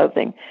summer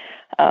clothing.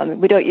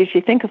 We don't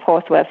usually think of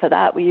Horseware for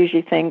that. We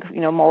usually think,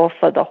 more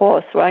for the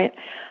horse, right?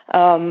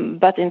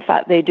 But in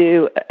fact, they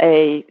do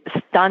a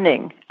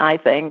stunning, I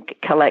think,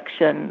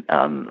 collection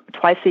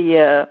twice a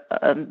year,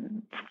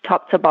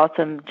 top to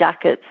bottom,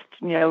 jackets,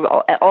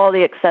 all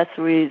the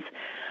accessories,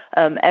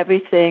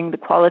 everything. The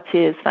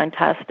quality is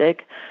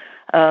fantastic.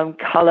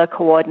 Color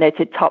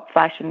coordinated, top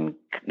fashion,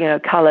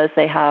 colors.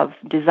 They have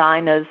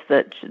designers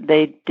that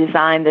they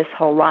design this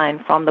whole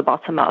line from the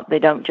bottom up. They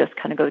don't just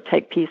kind of go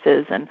take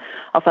pieces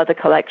of other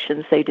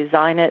collections. They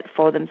design it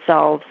for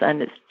themselves,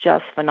 and it's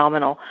just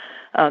phenomenal.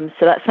 So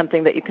that's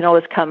something that you can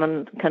always come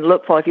and can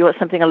look for. If you want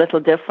something a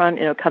little different,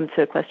 come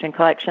to Equestrian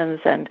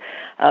Collections and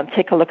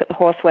take a look at the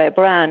Horseware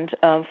brand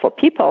for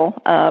people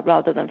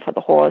rather than for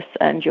the horse,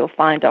 and you'll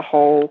find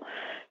an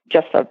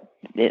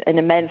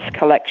immense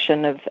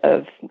collection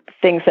of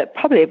things that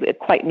probably are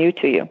quite new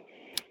to you.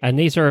 And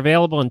these are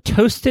available in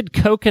toasted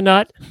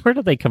coconut. Where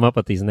do they come up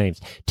with these names?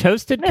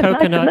 Toasted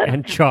coconut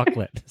and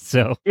chocolate.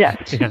 So yeah.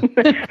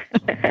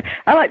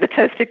 I like the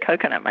toasted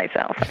coconut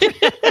myself.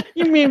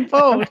 You mean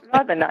both?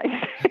 Rather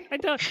nice.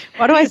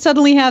 Why do I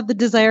suddenly have the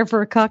desire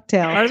for a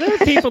cocktail? Are there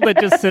people that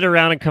just sit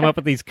around and come up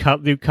with these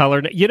new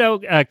color?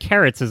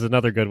 Carrots is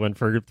another good one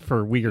for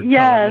weird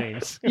color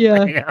names.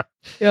 Yeah.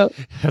 Yeah.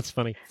 That's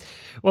funny.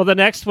 Well, the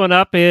next one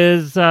up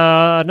is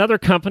another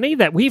company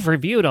that we've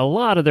reviewed a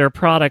lot of their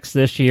products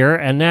this year,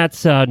 and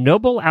that's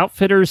Noble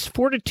Outfitters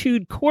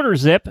Fortitude Quarter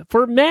Zip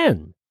for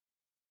men.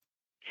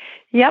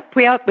 Yep,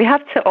 we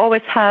have to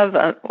always have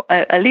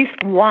at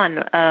least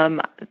one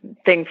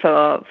thing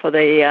for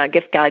the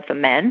gift guide for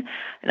men.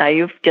 Now,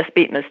 you've just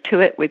beaten us to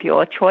it with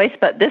your choice,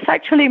 but this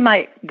actually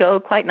might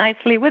go quite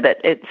nicely with it.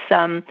 It's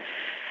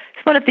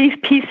it's one of these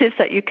pieces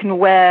that you can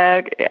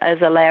wear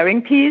as a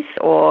layering piece,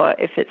 or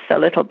if it's a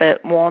little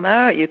bit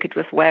warmer, you could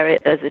just wear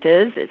it as it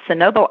is. It's the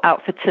Noble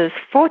Outfitters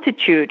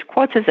Fortitude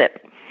Quarter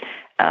Zip.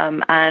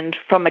 And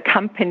from a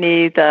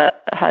company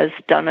that has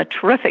done a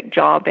terrific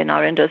job in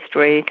our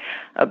industry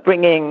of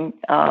bringing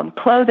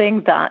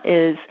clothing that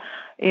is,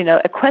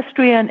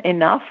 equestrian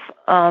enough,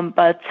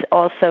 but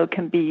also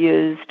can be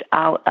used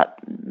out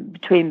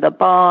between the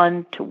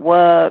barn, to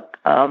work,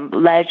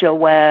 leisure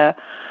wear,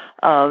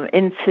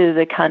 into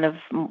the kind of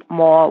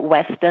more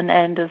Western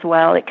end as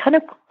well. It kind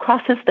of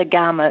crosses the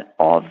gamut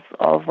of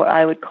what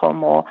I would call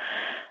more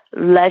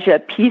leisure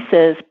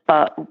pieces,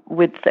 but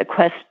with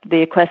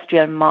the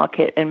equestrian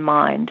market in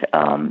mind.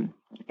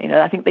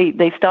 I think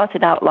they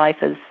started out life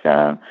as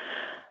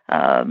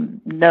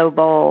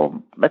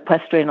Noble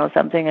Equestrian or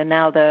something, and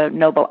now they're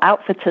Noble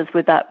Outfitters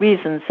with that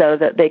reason, so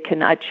that they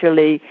can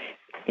actually,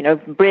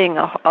 bring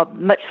a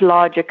much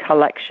larger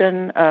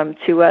collection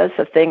to us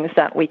of things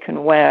that we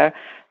can wear,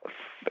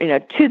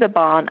 to the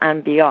barn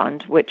and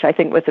beyond, which I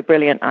think was a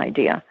brilliant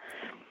idea.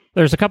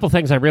 There's a couple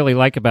things I really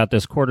like about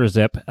this quarter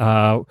zip.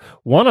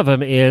 One of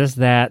them is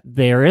that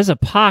there is a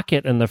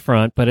pocket in the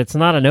front, but it's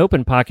not an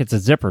open pocket, it's a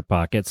zipper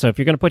pocket. So if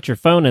you're going to put your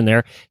phone in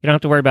there, you don't have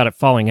to worry about it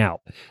falling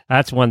out.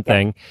 That's one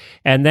thing.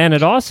 And then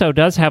it also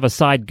does have a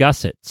side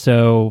gusset,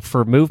 so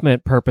for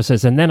movement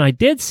purposes. And then I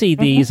did see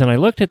these, and I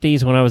looked at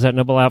these when I was at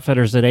Noble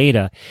Outfitters at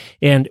Ada.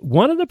 And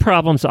one of the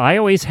problems I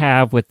always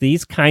have with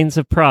these kinds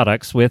of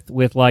products, with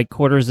like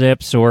quarter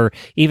zips or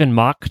even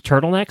mock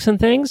turtlenecks and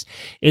things,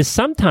 is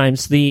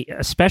sometimes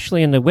especially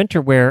in the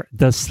winter wear,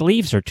 the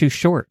sleeves are too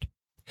short.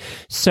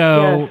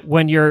 So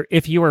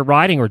if you were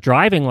riding or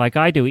driving like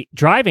I do,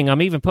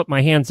 I'm even put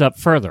my hands up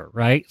further,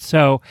 right?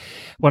 So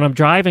when I'm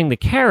driving the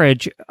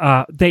carriage,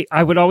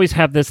 I would always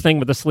have this thing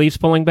with the sleeves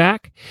pulling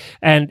back,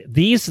 and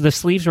the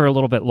sleeves are a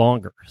little bit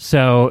longer.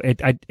 So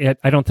I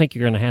don't think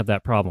you're going to have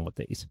that problem with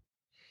these.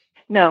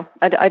 No,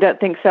 I don't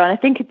think so. And I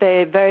think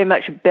they're very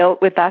much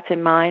built with that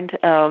in mind,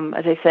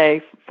 as I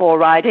say, for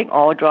riding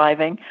or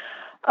driving.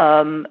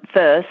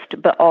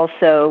 First, but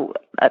also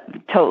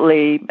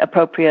totally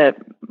appropriate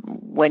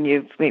when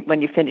you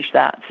finish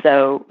that.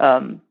 So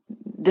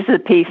this is a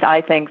piece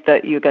I think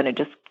that you're going to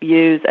just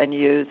use and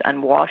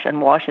wash,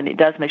 and it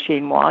does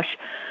machine wash,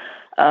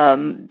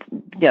 for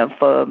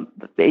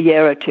a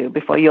year or two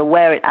before you'll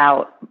wear it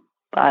out.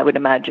 I would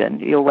imagine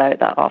you'll wear it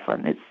that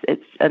often.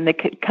 And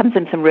it comes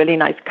in some really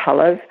nice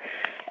colors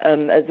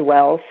as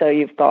well. So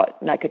you've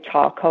got like a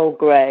charcoal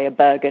gray, a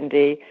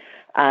burgundy,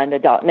 and a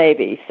dark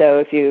navy. So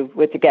if you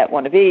were to get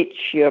one of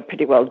each, you're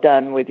pretty well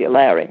done with your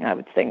layering, I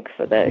would think,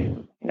 for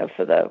the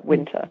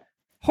winter.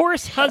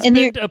 Horse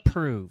husband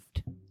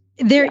approved.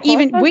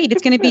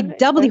 It's going to be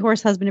doubly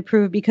horse husband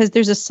approved, because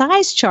there's a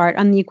size chart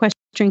on the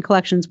Equestrian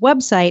Collections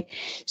website.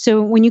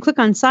 So when you click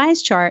on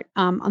size chart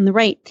on the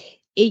right,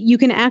 you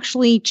can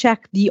actually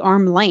check the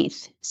arm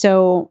length.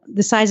 So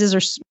the sizes are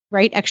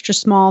extra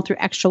small through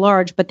extra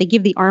large, but they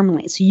give the arm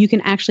length. So you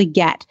can actually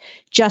get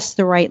just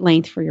the right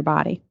length for your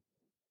body.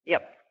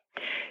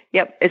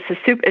 Yep, it's a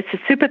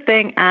super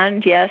thing,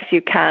 and yes, you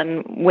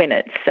can win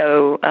it.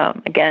 So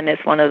again,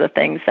 it's one of the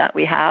things that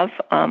we have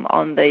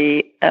on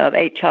the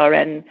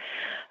HRN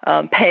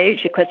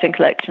page,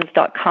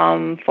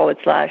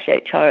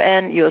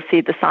 equestriancollections.com/HRN. You'll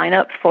see the sign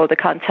up for the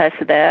contest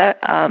there,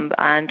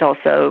 and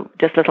also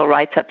just little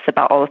write-ups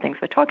about all the things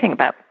we're talking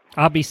about.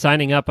 I'll be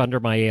signing up under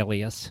my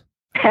alias.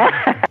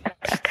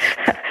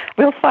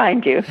 We'll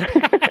find you.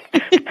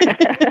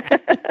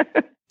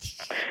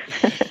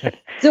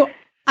 So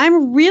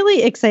I'm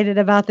really excited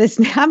about this.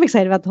 I'm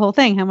excited about the whole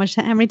thing. How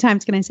many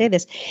times can I say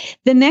this?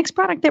 The next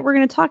product that we're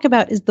going to talk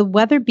about is the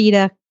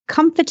WeatherBeeta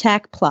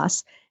Comfitech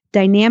Plus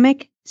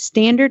Dynamic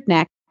Standard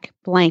Neck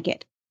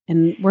Blanket.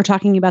 And we're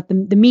talking about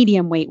the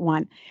medium weight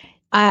one.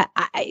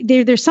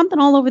 There's something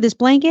all over this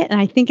blanket, and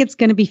I think it's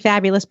going to be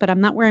fabulous, but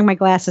I'm not wearing my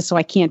glasses, so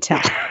I can't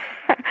tell.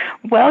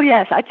 Well,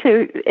 yes,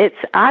 actually, it's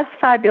as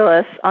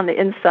fabulous on the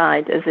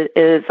inside as it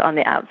is on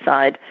the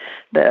outside.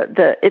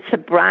 It's a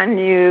brand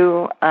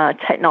new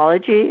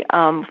technology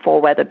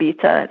for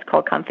WeatherBeeta. It's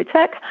called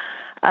Comfitech,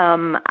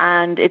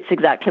 and it's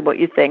exactly what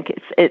you think.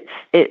 It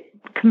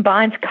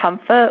combines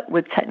comfort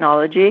with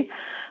technology,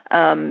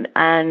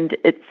 and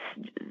it's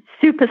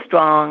super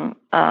strong,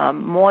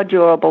 more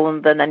durable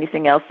than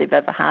anything else they've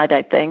ever had,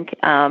 I think,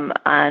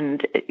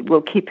 and it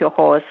will keep your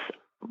horse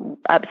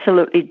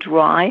absolutely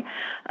dry,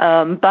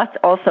 but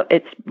also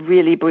it's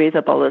really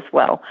breathable as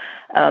well.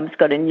 It's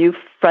got a new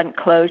front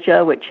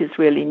closure, which is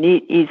really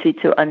neat, easy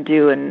to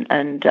undo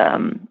and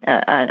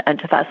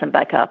to fasten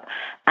back up.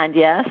 And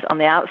yes, on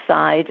the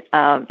outside,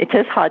 it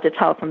is hard to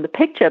tell from the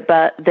picture,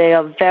 but they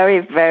are very,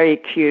 very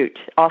cute,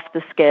 off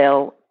the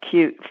scale,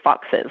 cute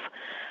foxes.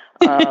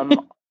 I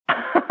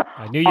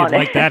knew you'd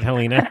like that,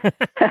 Helena.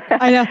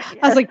 I know.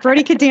 I was like,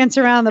 Brody could dance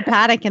around the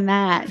paddock in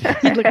that.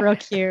 He'd look real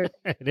cute.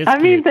 It is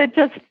cute. they're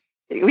just,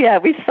 Yeah,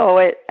 we saw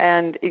it,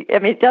 and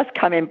it does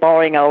come in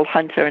boring old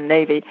Hunter and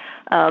Navy,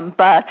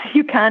 but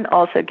you can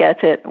also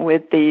get it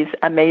with these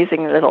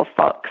amazing little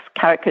fox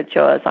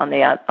caricatures on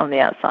the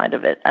outside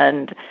of it,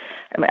 and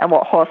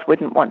what horse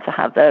wouldn't want to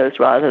have those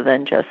rather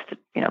than just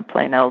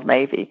plain old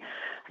Navy?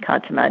 I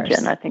can't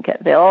imagine. I think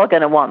they're all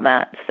going to want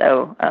that,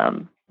 so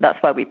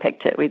that's why we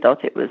picked it. We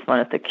thought it was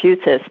one of the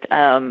cutest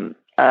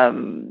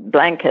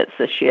blankets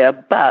this year,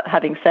 but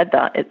having said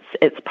that,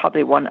 it's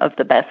probably one of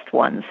the best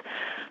ones.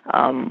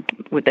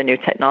 With the new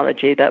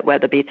technology that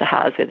Weather Beta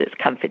has with its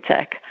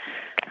ComfiTech.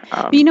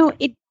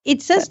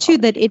 It says too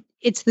that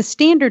it's the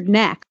standard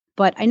neck,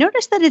 but I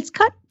noticed that it's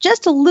cut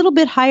just a little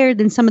bit higher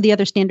than some of the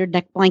other standard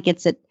neck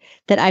blankets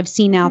that I've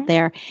seen out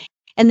there.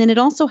 And then it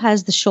also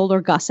has the shoulder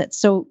gussets.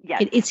 So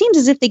yes. it seems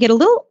as if they get a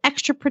little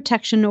extra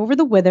protection over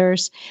the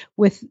withers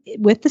with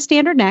the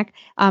standard neck.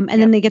 And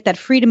then they get that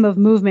freedom of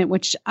movement,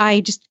 which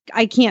I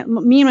can't,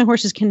 me and my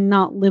horses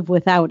cannot live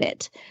without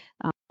it.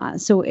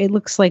 So it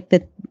looks like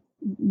that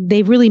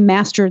they've really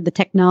mastered the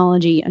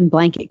technology and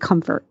blanket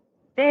comfort.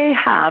 They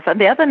have. And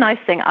the other nice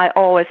thing I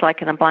always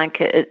like in a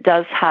blanket, it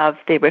does have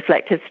the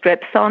reflective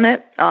strips on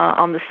it,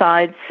 on the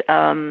sides,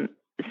 and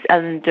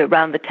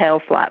around the tail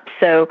flap.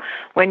 So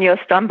when you're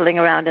stumbling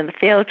around in the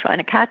field trying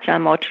to catch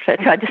them or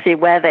trying to see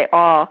where they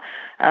are,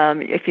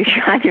 if you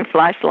shine your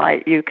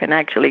flashlight, you can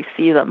actually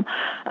see them,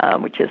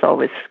 which is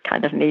always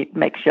kind of neat.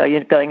 Make sure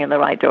you're going in the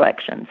right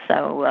direction.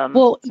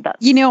 So,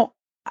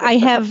 I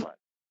have...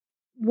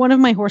 One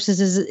of my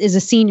horses is a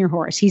senior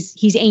horse.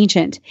 He's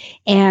ancient,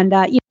 and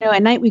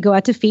at night we go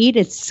out to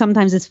feed.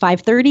 Sometimes it's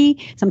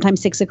 5:30,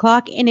 sometimes 6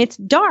 o'clock, and it's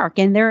dark,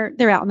 and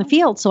they're out in the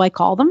field. So I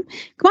call them,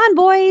 "Come on,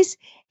 boys!"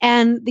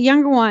 And the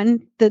younger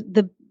one,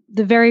 the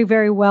very,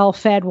 very well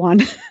fed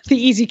one, the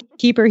easy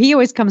keeper, he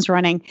always comes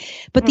running,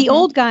 but the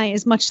old guy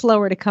is much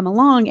slower to come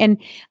along, and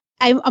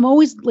I'm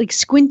always like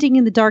squinting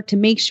in the dark to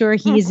make sure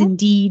he is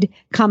indeed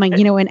coming,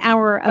 an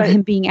hour of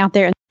him being out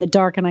there in the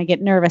dark, and I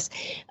get nervous.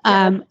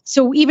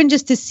 So even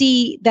just to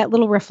see that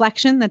little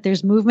reflection that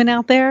there's movement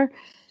out there,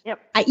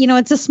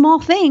 it's a small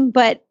thing,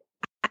 but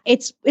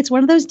it's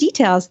one of those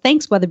details.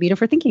 Thanks, Weather Beta,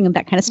 for thinking of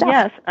that kind of stuff.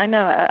 Yes, I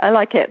know. I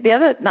like it. The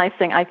other nice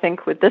thing I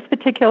think with this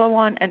particular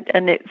one,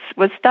 and it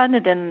was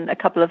standard in a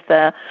couple of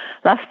the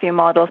last few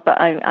models,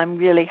 but I'm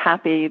really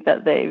happy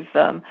that they've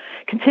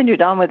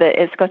continued on with it.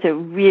 It's got a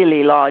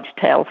really large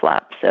tail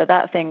flap, so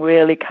that thing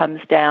really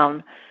comes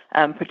down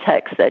and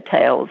protects their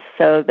tails.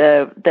 So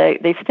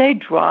they stay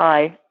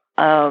dry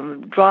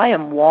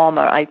and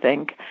warmer, I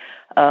think,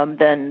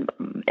 than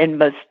in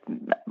most,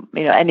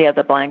 any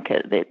other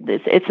blanket.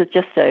 It's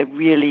just a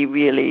really,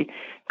 really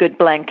good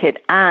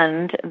blanket.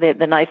 And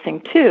the nice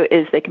thing too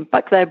is they can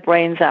buck their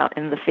brains out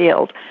in the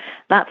field.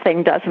 That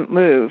thing doesn't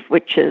move,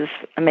 which is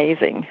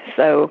amazing.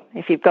 So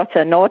if you've got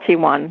a naughty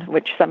one,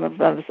 which some of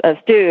us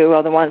do,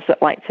 or the ones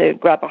that like to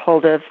grab a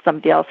hold of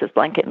somebody else's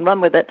blanket and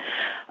run with it,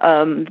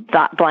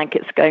 that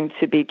blanket's going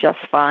to be just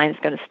fine. It's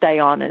going to stay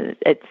on, and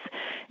it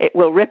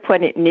will rip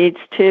when it needs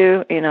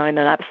to. In an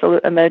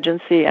absolute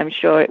emergency, I'm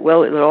sure it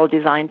will. They're all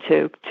designed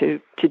to do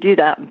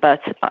that,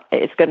 but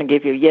it's going to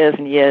give you years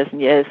and years and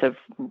years of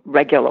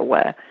regular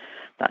wear.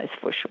 That is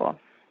for sure.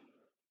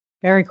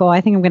 Very cool. I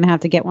think I'm going to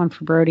have to get one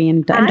for Brody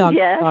and dog.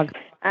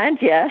 And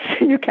yes,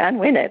 you can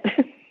win it.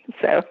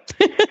 So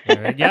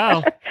there you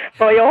go.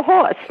 For your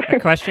horse.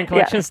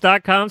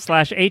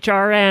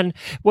 EquestrianCollections.com/HRN.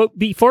 Well,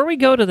 before we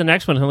go to the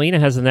next one, Helena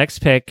has the next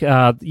pick.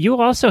 You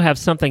also have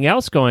something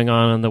else going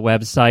on the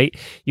website.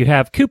 You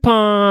have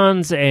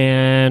coupons,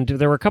 and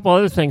there were a couple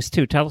other things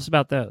too. Tell us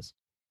about those.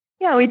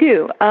 Yeah, we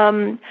do.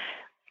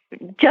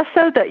 Just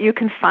so that you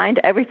can find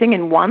everything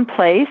in one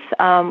place,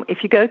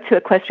 if you go to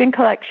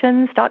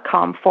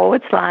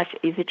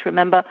EquestrianCollections.com/easy to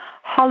remember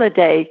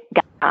holiday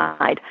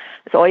guide,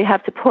 that's all you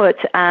have to put,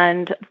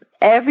 and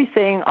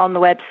everything on the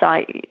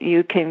website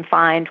you can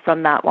find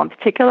from that one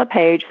particular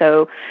page.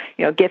 So,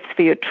 gifts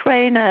for your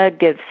trainer,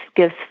 gifts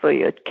for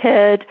your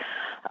kid,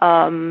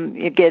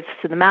 your gifts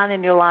to the man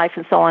in your life,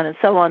 and so on and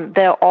so on.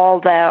 They're all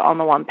there on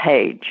the one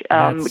page,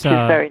 which is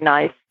very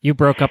nice. You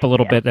broke up a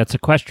little bit. That's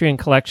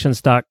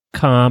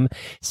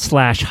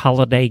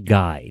EquestrianCollections.com/holiday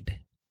guide.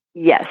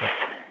 Yes,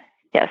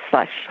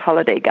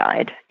 /holiday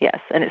guide.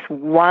 Yes, and it's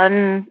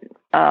one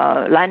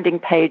landing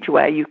page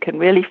where you can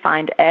really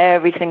find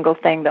every single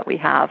thing that we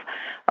have,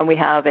 and we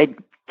have a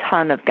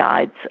ton of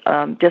guides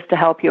just to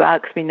help you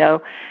out, because we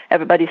know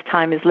everybody's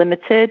time is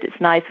limited.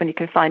 It's nice when you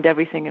can find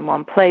everything in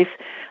one place,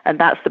 and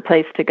that's the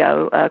place to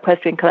go,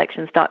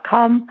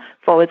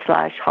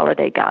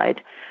 EquestrianCollections.com/holiday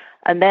guide.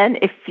 And then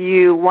if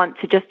you want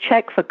to just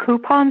check for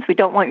coupons, we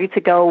don't want you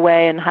to go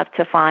away and have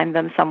to find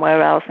them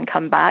somewhere else and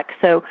come back.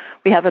 So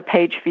we have a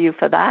page for you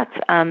for that,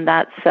 and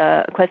that's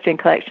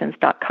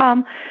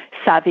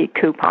EquestrianCollections.com/savvy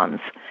coupons.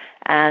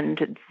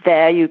 And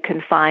there you can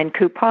find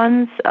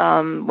coupons.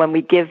 When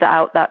we give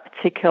out that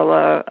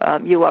particular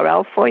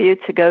URL for you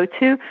to go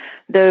to,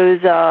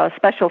 those are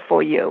special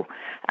for you.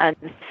 And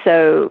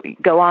so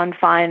go on,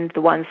 find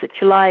the ones that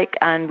you like.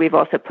 And we've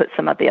also put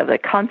some of the other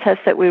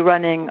contests that we're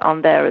running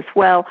on there as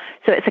well.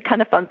 So it's a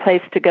kind of fun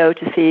place to go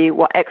to see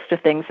what extra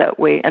things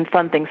and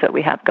fun things that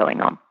we have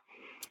going on.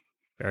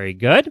 Very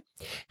good.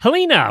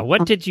 Helena,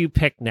 what did you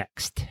pick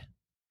next?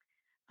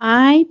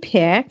 I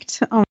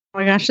picked, oh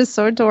my gosh, it's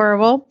so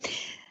adorable.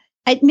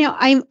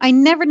 I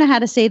never know how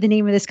to say the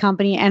name of this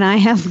company, and I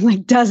have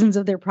like dozens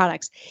of their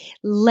products.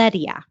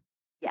 Ledia.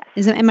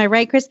 Yes. Am I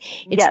right, Chris?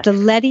 It's yes. the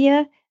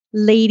Ledia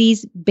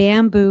Ladies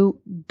Bamboo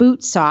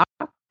Boot Sock,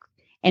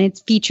 and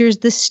it features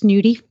the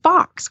snooty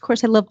fox. Of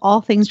course, I love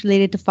all things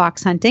related to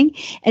fox hunting.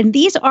 And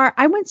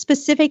I went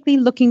specifically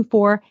looking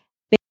for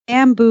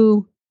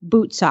bamboo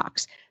boot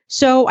socks.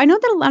 So I know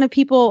that a lot of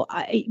people,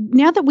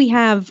 now that we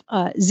have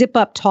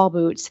zip-up tall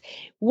boots,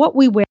 what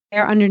we wear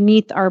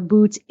underneath our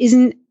boots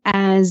isn't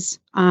as,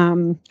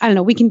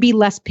 we can be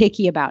less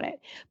picky about it.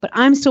 But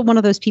I'm still one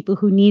of those people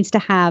who needs to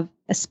have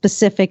a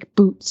specific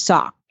boot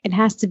sock. It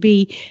has to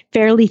be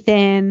fairly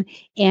thin,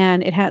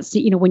 and it has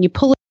to, when you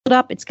pull it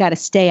up, it's got to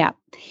stay up.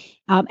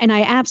 And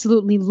I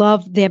absolutely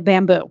love their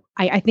bamboo.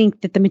 I think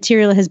that the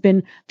material has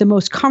been the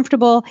most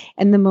comfortable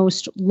and the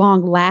most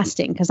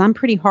long-lasting, because I'm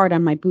pretty hard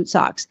on my boot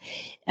socks.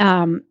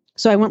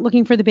 So I went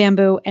looking for the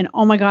bamboo, and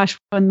oh my gosh,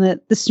 when the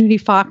snooty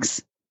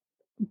fox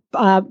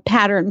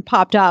pattern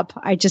popped up,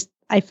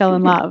 I fell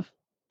in love.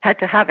 Had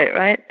to have it,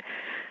 right?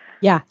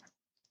 Yeah.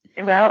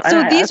 Well,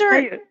 so these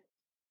are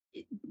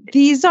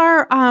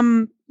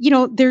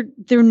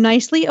they're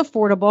nicely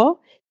affordable.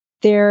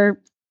 They're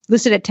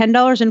listed at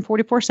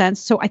 $10.44.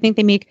 So I think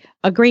they make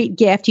a great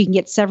gift. You can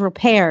get several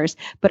pairs,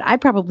 but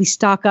I'd probably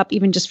stock up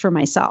even just for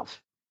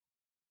myself.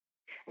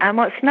 And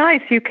what's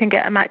nice, you can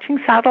get a matching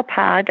saddle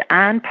pad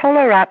and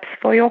polo wraps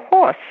for your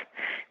horse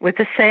with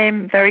the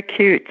same very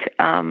cute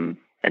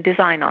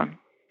design on.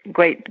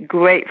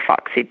 Great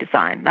foxy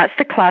design. That's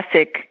the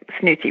classic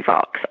snooty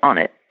fox on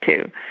it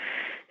too.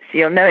 So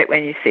you'll know it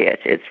when you see it.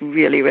 It's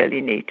really,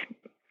 really neat.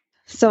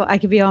 So I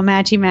could be all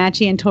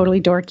matchy and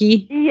totally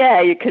dorky. Yeah,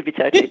 you could be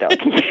totally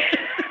dorky.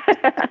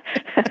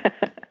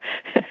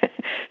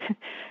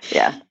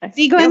 Yeah.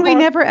 See, Glenn, we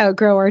never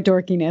outgrow our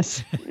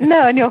dorkiness.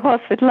 No, and your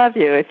horse would love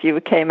you if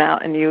you came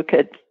out and you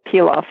could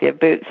peel off your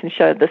boots and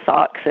show the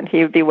socks, and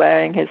he would be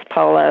wearing his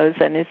polos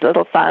and his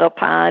little saddle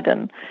pad,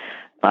 and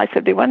life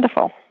would be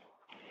wonderful.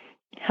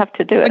 Have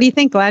to do it. What do you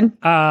think, Glenn?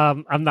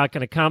 I'm not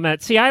going to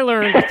comment. See, I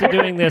learned after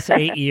doing this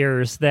 8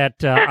 years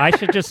that I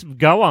should just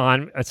go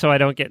on so I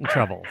don't get in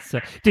trouble.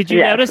 So, did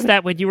you notice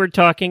that when you were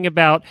talking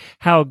about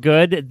how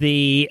good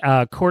the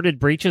corded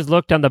breeches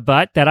looked on the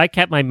butt, that I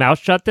kept my mouth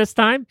shut this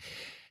time?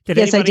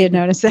 Yes, I did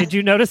notice that. Did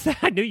you notice that?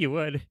 I knew you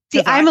would.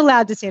 See, I'm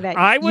allowed to say that.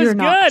 I was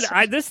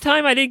good. This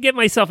time I didn't get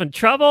myself in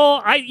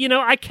trouble.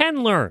 I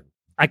can learn.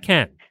 I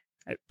can.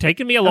 It's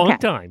taken me a long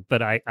time,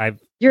 but I've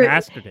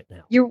mastered it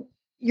now.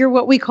 You're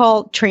what we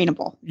call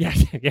trainable. Yeah,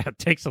 it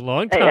takes a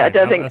long time. Yeah, I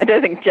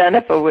don't think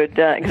Jennifer would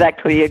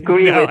exactly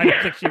agree with I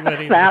don't think she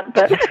would that.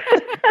 But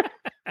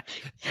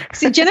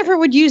see, Jennifer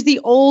would use the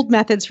old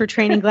methods for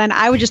training Glenn.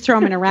 I would just throw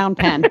him in a round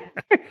pen.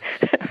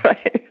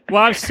 Right.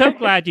 Well, I'm so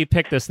glad you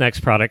picked this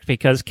next product,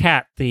 because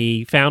Kat,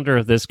 the founder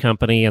of this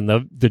company and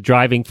the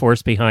driving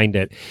force behind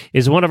it,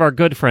 is one of our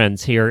good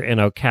friends here in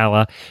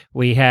Ocala.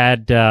 We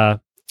had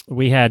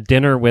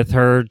dinner with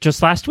her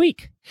just last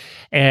week.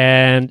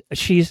 And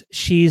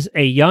she's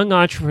a young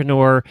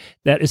entrepreneur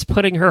that is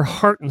putting her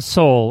heart and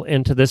soul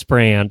into this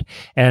brand,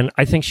 and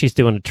I think she's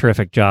doing a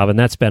terrific job, and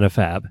that's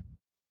Benefab.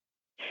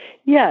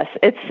 Yes,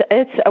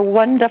 it's a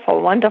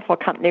wonderful, wonderful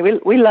company.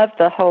 We love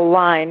the whole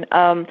line.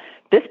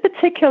 This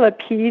particular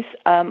piece,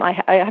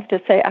 I have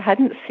to say, I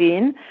hadn't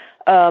seen,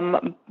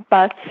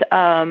 but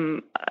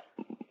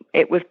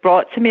it was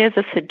brought to me as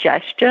a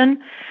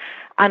suggestion.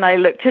 And I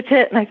looked at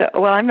it and I thought,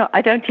 well,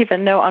 I don't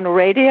even know on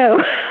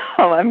radio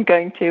how I'm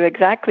going to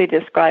exactly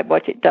describe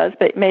what it does,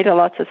 but it made a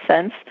lot of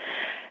sense.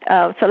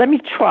 So let me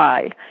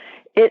try.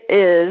 It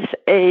is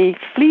a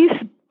fleece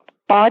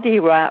body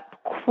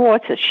wrap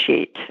quarter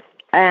sheet.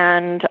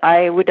 And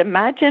I would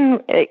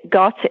imagine it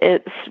got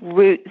its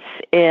roots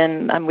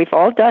in, and we've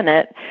all done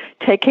it,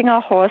 taking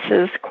our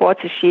horse's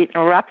quarter sheet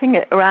and wrapping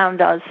it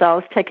around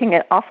ourselves, taking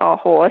it off our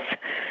horse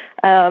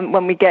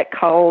when we get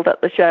cold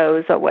at the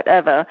shows or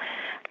whatever.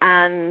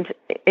 And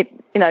it,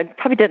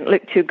 probably didn't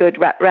look too good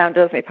wrapped around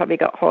us. We probably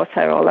got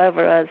horsehair all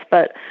over us,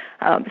 but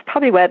it's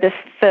probably where this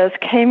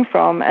first came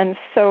from. And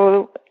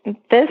so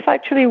this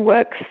actually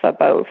works for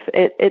both.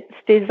 It's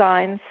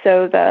designed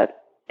so that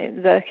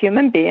the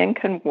human being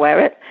can wear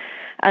it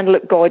and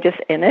look gorgeous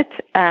in it.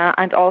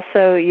 And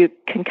also you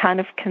can kind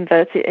of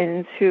convert it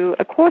into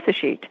a quarter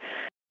sheet.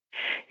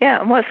 Yeah,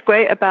 and what's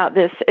great about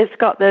this, it's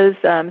got those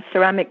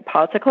ceramic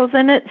particles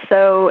in it,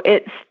 so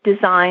it's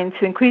designed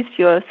to increase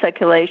your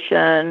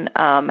circulation,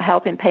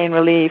 help in pain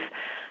relief,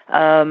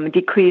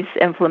 decrease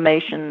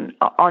inflammation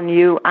on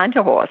you and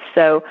your horse.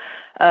 So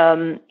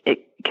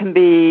it can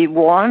be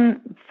worn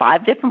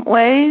 5 different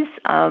ways.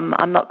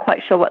 I'm not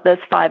quite sure what those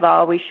 5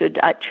 are. We should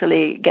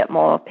actually get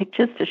more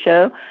pictures to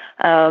show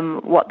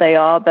what they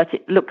are, but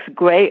it looks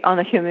great on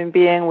a human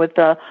being with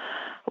the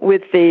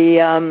with the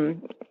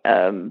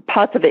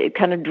part of it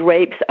kind of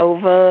drapes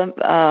over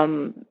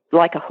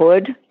like a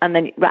hood, and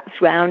then it wraps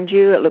around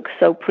you. It looks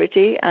so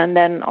pretty. And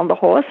then on the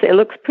horse, it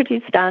looks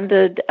pretty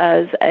standard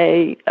as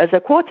a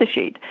quarter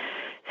sheet.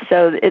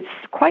 So it's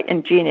quite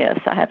ingenious,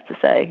 I have to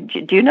say.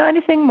 Do you know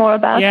anything more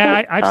about it?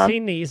 Yeah, I've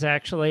seen these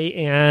actually,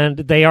 and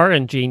they are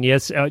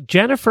ingenious.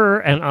 Jennifer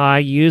and I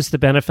use the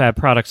Benefab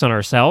products on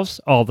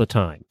ourselves all the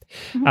time.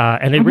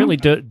 And it really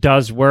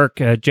does work.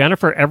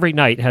 Jennifer every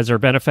night has her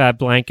Benefab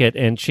blanket,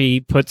 and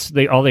she puts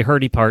all the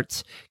hurdy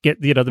parts.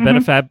 The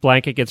Benefab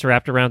blanket gets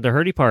wrapped around the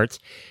hurdy parts,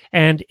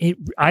 and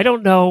I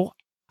don't know.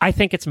 I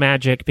think it's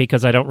magic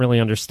because I don't really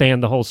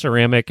understand the whole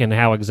ceramic and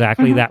how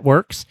exactly that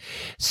works.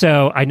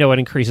 So I know it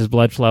increases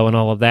blood flow and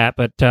all of that,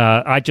 but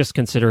I just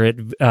consider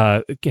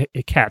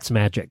it cat's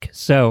magic.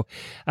 So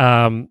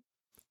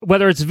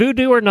whether it's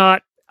voodoo or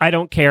not, I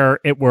don't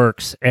care. It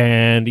works.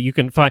 And you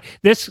can find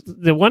this.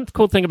 The one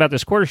cool thing about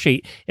this quarter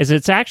sheet is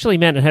it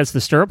has the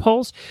stirrup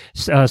holes,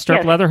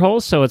 leather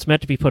holes. So it's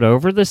meant to be put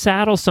over the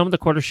saddle. Some of the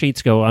quarter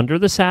sheets go under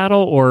the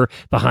saddle or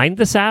behind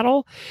the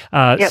saddle.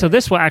 So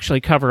this will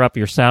actually cover up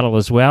your saddle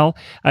as well.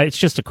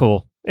 It's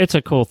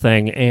a cool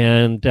thing.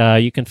 And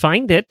you can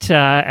find it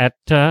at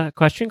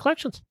Equestrian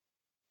Collections.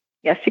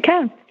 Yes, you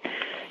can.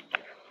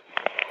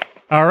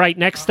 All right.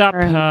 Next up,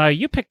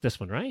 you picked this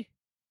one, right?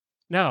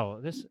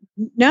 No.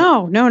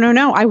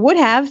 I would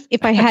have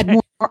if I had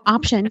more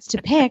options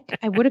to pick.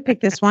 I would have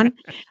picked this one.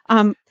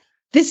 But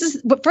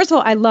first of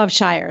all, I love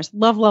Shires.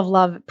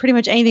 Love pretty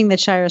much anything that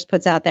Shires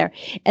puts out there.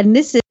 And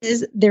this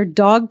is their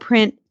dog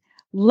print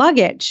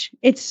luggage.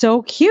 It's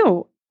so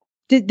cute.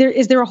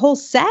 Is there a whole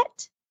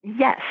set?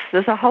 Yes,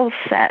 there's a whole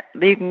set.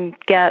 You can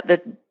get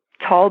the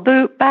tall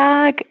boot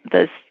bag.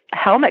 There's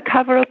helmet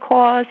cover, of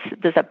course.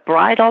 There's a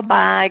bridle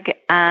bag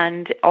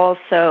and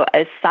also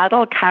a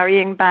saddle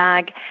carrying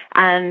bag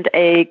and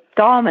a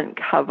garment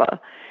cover.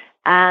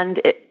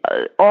 And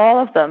all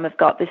of them have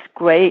got this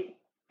great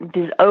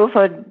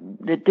over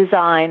the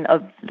design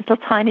of little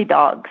tiny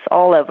dogs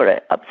all over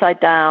it,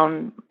 upside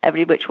down,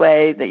 every which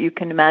way that you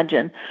can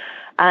imagine.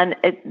 And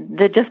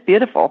they're just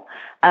beautiful.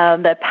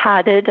 They're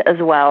padded as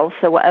well,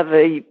 so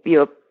whatever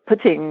you're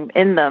putting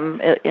in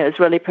them is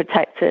really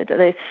protected.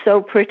 They're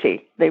so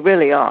pretty. They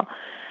really are.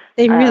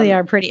 They really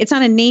are pretty. It's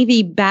on a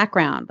navy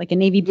background, like a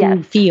navy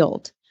blue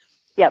field.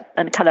 Yep,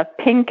 and kind of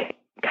pink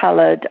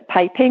colored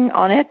piping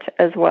on it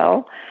as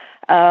well.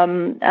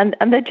 And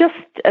they're just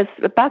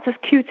about as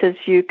cute as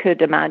you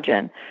could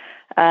imagine.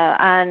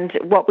 And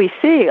what we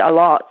see a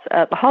lot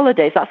at the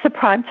holidays, that's the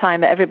prime time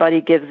that everybody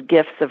gives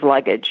gifts of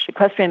luggage.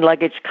 Equestrian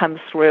luggage comes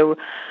through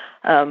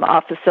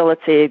our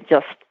facility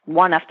just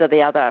one after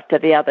the other.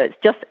 It's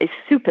just a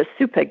super,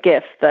 super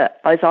gift that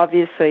is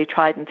obviously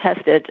tried and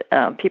tested.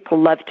 People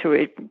love to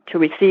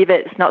receive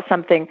it. It's not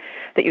something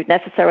that you'd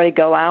necessarily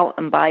go out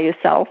and buy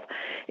yourself.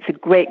 It's a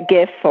great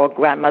gift for a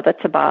grandmother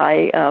to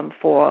buy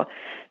for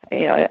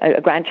a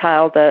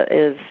grandchild that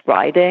is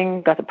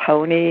riding, got a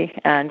pony,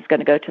 and is going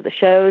to go to the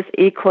shows.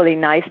 Equally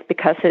nice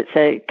because it's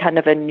a kind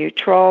of a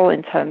neutral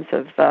in terms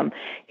of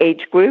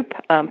age group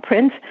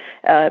print.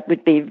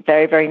 Would be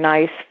very, very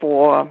nice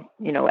for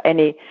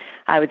any,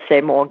 I would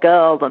say, more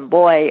girl than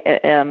boy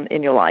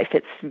in your life.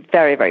 It's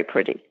very, very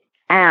pretty.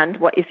 And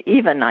what is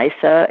even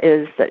nicer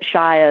is that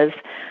Shires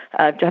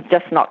have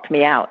just knocked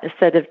me out.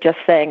 Instead of just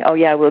saying, "Oh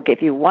yeah, we'll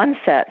give you one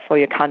set for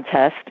your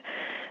contest,"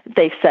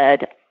 they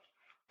said,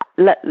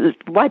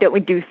 "Why don't we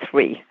do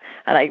 3?"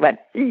 And I went,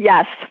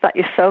 "Yes, that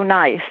is so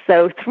nice."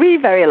 So 3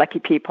 very lucky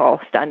people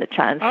stand a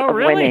chance of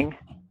winning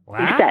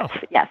these sets.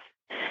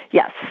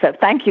 Yes. So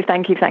thank you,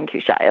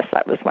 Shires.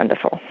 That was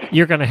wonderful.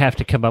 You're going to have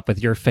to come up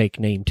with your fake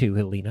name too,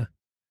 Helena.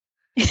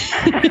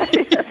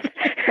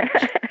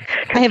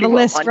 I have a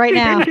list right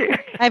now.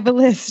 I have a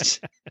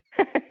list.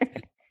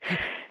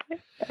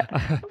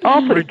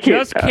 We're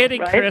just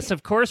kidding, right? Chris.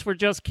 Of course, we're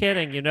just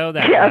kidding. You know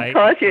that, yeah, right? Of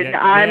course.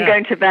 I'm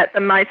going to bet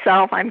them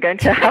myself. I'm going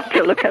to have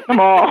to look at them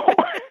all.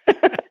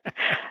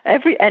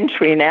 Every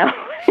entry now.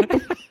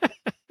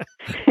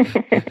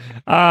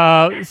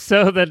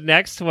 So the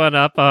next one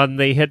up on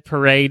the hit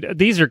parade,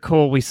 these are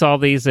cool. We saw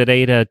these at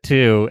Ada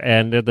too,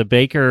 and the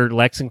Baker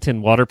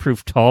Lexington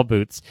waterproof tall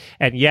boots.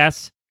 And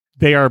yes,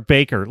 they are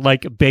Baker,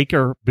 like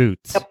Baker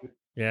boots. Yep.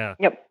 Yeah.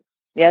 Yep.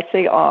 Yes,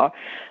 they are.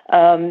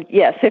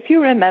 Yes, if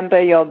you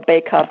remember your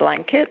Baker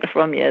blanket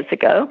from years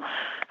ago,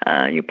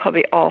 you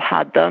probably all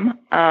had them.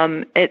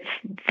 It's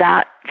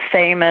that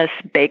famous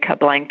Baker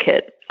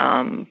blanket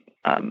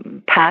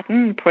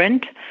pattern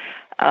print,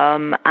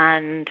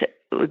 and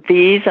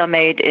these are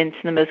made into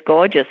the most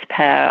gorgeous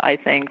pair, I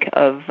think,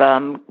 of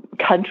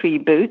country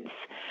boots.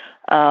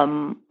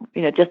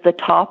 Just the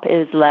top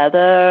is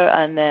leather,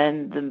 and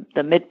then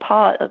the mid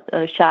part of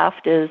the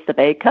shaft is the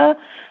Baker,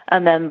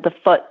 and then the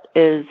foot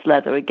is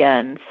leather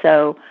again.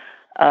 So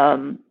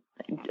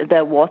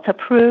They're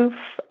waterproof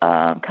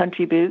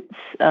country boots,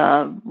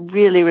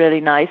 really,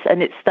 really nice.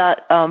 And it's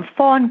that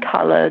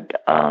fawn-colored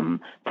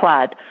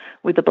plaid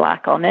with the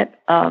black on it,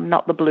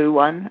 not the blue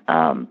one.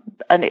 So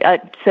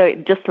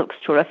it just looks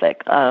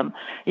terrific.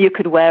 You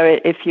could wear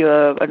it if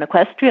you're an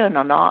equestrian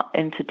or not,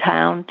 into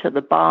town, to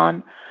the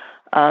barn.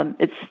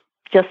 It's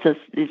just a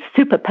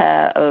super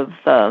pair of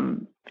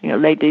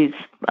ladies'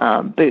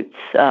 boots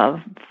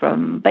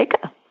from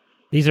Baker.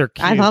 These are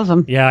cute. I love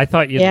them. Yeah, I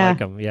thought you'd like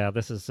them. Yeah,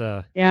 this is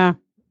this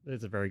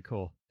is very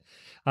cool.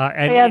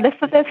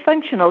 They're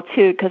functional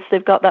too, because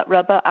they've got that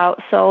rubber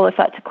outsole. In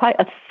fact, quite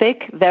a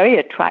thick, very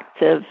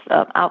attractive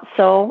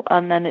outsole,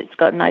 and then it's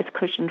got a nice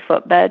cushioned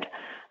footbed.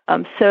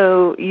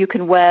 So you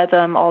can wear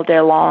them all day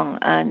long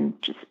and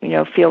just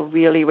feel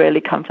really,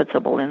 really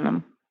comfortable in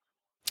them.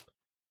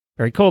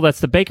 Very cool. That's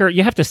the Baker.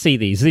 You have to see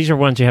these. These are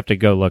ones you have to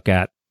go look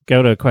at.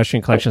 Go to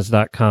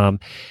equestriancollections.com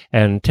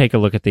and take a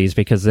look at these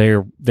because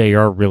they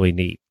are really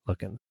neat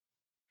looking.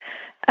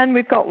 And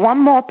we've got one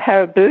more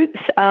pair of boots.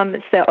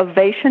 It's the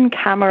Ovation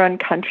Cameron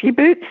Country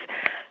Boots,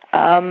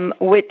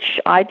 which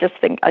I just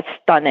think are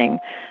stunning.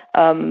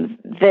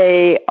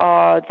 They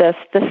are the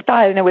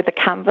style, with the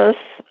canvas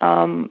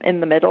in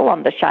the middle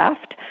on the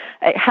shaft.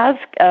 It has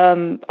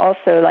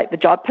also like the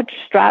jodhpur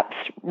straps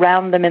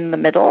round them in the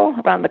middle,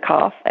 around the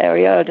calf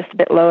area, or just a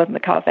bit lower than the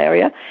calf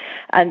area,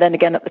 and then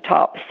again at the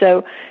top.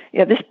 So,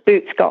 this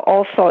boot's got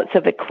all sorts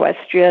of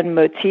equestrian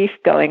motif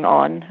going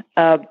on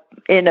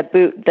in a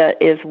boot that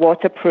is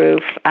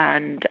waterproof,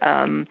 and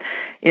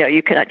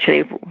you can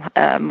actually.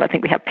 I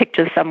think we have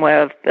pictures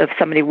somewhere of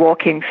somebody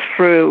walking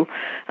through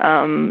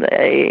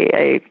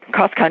a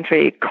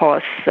cross-country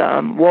course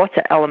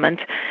water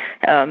element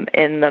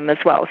in them as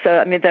well. So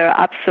I mean, they're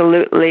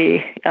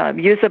absolutely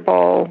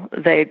usable.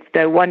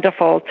 They're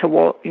wonderful to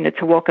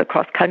walk a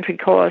cross-country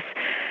course.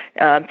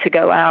 To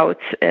go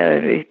out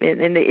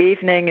in the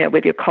evening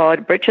with your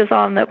cord breeches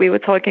on that we were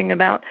talking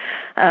about,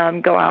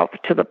 go out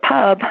to the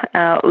pub,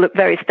 look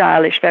very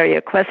stylish, very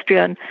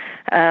equestrian,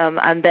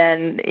 and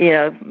then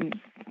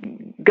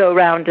go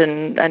around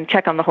and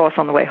check on the horse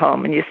on the way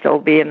home, and you still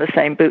be in the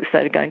same boots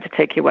that are going to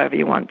take you wherever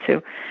you want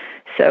to.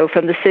 So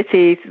from the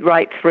city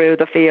right through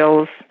the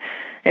fields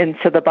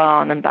into the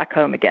barn and back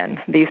home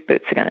again, these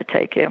boots are going to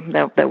take you.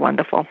 They're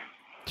wonderful.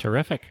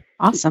 Terrific.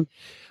 Awesome.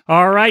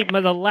 All right,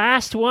 the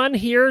last one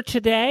here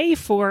today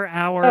for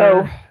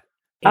our.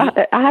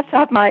 I have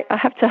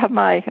to have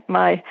my.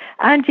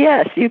 And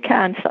yes, you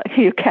can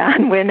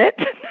win it.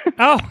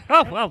 Oh,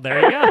 well,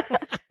 there you go.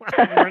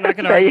 We're not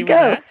going to argue with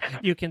that.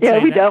 You can. Yeah,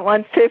 say we that. don't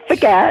want to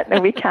forget,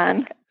 and we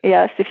can.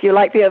 Yes, if you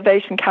like the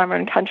Ovation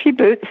Cameron Country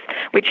Boots,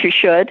 which you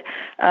should,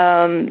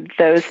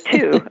 those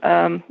two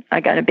are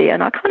going to be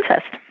in our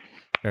contest.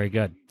 Very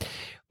good.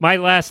 My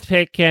last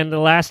pick and the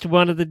last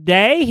one of the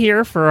day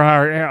here for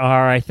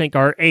our I think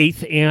our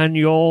 8th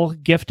annual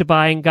gift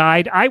buying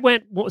guide. I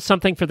went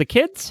something for the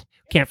kids.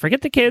 Can't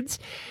forget the kids.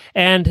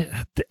 And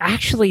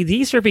actually,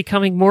 these are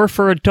becoming more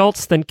for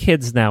adults than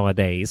kids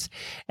nowadays.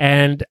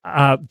 And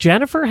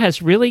Jennifer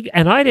has really,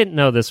 and I didn't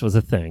know this was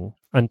a thing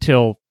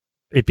until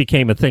it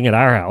became a thing at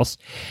our house,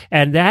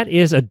 and that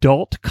is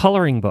adult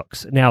coloring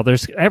books. Now,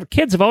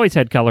 kids have always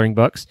had coloring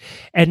books,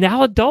 and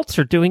now adults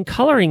are doing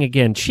coloring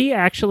again. She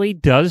actually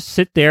does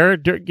sit there,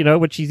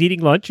 when she's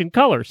eating lunch and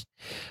colors.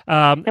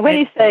 And when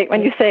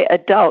you say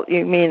adult,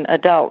 you mean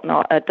adult,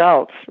 not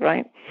adults,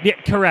 right? Yeah,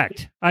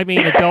 correct. I mean,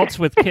 adults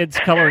with kids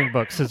coloring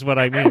books is what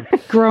I mean.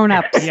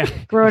 Grown-ups. Yeah,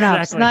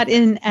 grown-ups. exactly. Not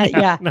in,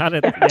 Not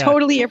in, yeah.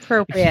 Totally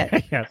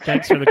appropriate. Yeah,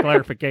 thanks for the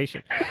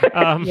clarification.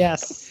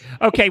 Yes.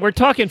 Okay, we're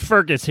talking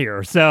Fergus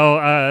here,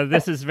 so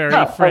this is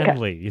very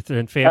friendly. Okay.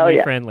 It's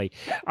family friendly.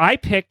 I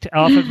picked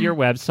off of your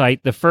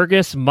website the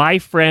Fergus, My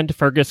Friend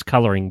Fergus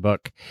coloring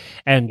book.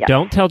 And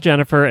don't tell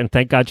Jennifer, and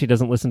thank God she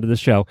doesn't listen to the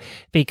show,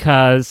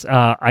 because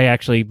I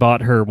actually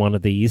bought her one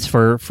of these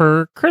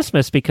for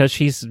Christmas because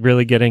she's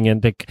really getting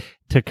into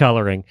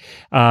coloring.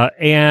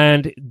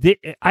 And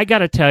I got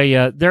to tell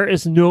you, there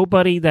is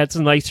nobody that's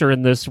nicer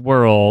in this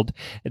world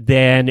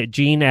than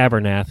Jean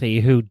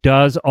Abernathy, who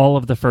does all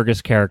of the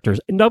Fergus characters.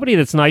 Nobody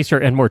that's nicer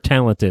and more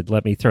talented.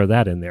 Let me throw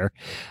that in there.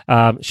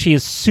 She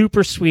is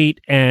super sweet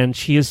and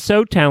she is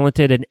so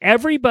talented. And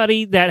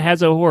everybody that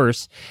has a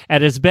horse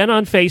and has been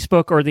on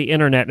Facebook or the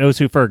internet knows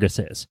who Fergus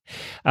is.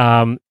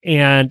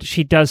 And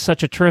she does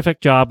such a terrific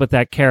job with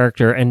that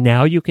character. And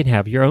now you can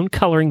have your own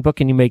coloring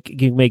book and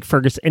you make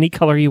Fergus any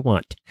color you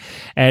want.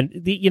 And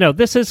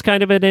this is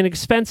kind of an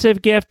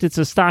inexpensive gift. It's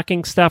a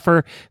stocking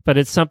stuffer, but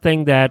it's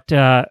something that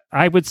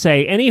I would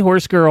say any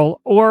horse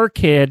girl or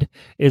kid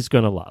is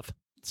going to love.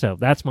 So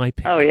that's my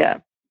pick. Oh, yeah.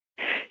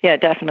 Yeah,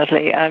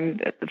 definitely.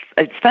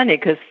 It's funny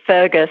because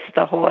Fergus,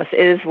 the horse,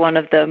 is one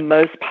of the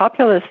most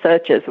popular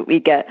searches that we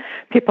get.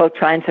 People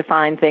trying to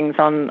find things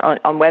on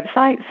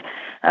websites.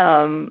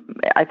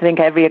 I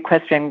think every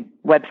equestrian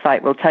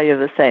website will tell you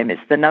the same.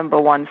 It's the number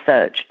one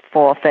search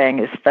for thing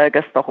is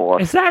Fergus the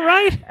horse. Is that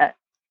right?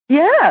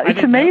 Yeah,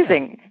 it's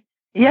amazing.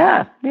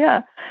 Yeah.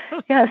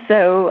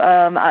 So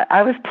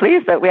I was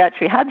pleased that we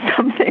actually had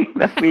something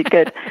that we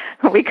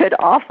could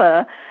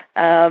offer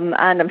And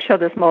I'm sure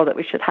there's more that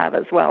we should have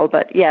as well.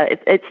 But yeah,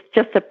 it's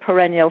just a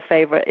perennial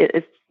favorite.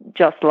 It's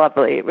just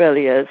lovely. It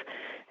really is.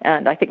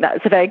 And I think that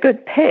was a very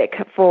good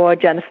pick for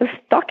Jennifer's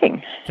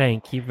stocking.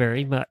 Thank you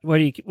very much.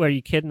 What are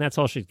you kidding? That's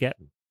all she's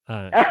getting.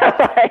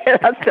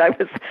 That's what I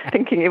was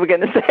thinking you were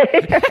going to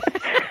say.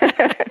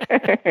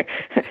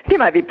 You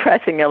might be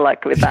pressing your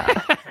luck with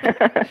that.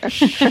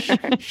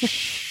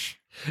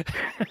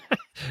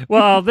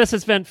 Well, this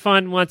has been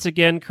fun once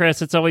again,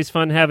 Chris. It's always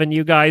fun having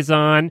you guys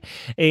on.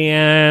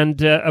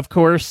 And, of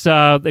course,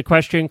 the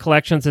Equestrian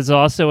Collections is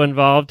also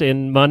involved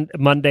in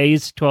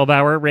Monday's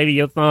 12-hour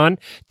Radiothon.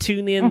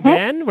 Tune in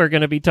then. We're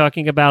going to be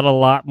talking about a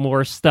lot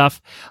more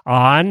stuff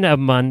on a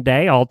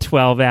Monday, all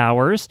 12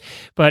 hours.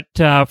 But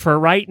for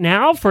right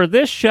now, for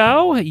this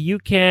show, you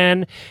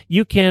can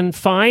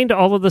find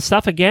all of the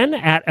stuff again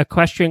at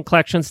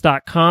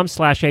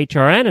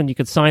equestriancollections.com/HRN, and you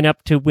can sign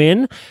up to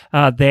win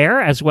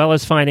there, as well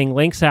as finding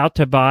links out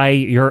to buy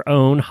your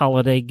own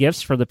holiday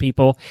gifts for the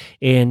people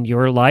in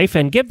your life,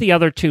 and give the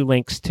other 2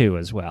 links too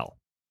as well.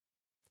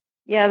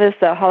 Yeah, there's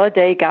a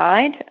holiday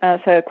guide.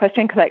 So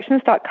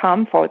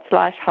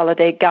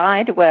equestriancollections.com/holiday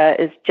guide, where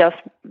is just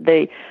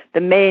the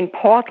main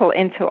portal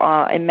into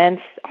our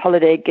immense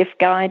holiday gift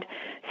guide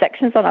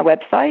sections on our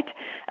website.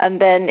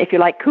 And then if you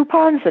like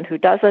coupons, and who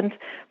doesn't,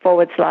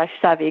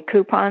 /savvy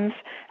coupons.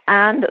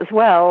 And as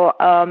well,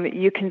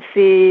 you can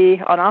see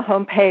on our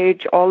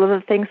homepage all of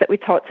the things that we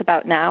talked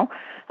about now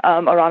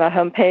are on our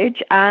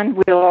homepage. And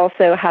we'll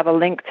also have a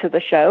link to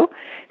the show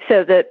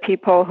so that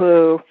people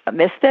who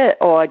missed it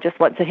or just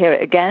want to hear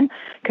it again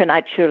can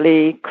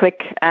actually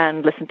click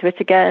and listen to it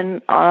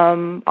again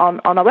on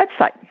our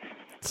website.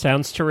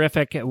 Sounds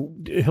terrific.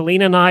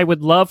 Helena and I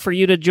would love for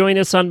you to join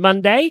us on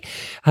Monday.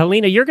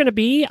 Helena, you're going to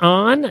be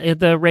on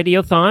the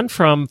Radiothon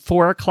from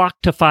 4 o'clock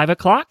to 5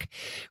 o'clock.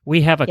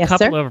 We have a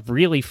couple of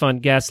really fun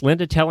guests.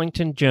 Linda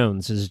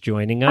Tellington-Jones is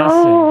joining us.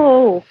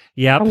 Oh,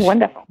 yep.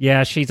 Wonderful.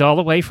 Yeah, she's all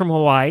the way from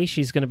Hawaii.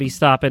 She's going to be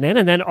stopping in.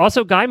 And then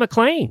also Guy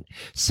McLean.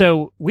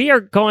 So we are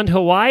going to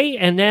Hawaii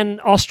and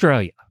then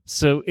Australia.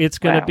 So it's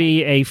going to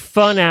be a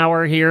fun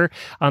hour here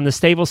on the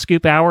Stable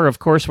Scoop Hour. Of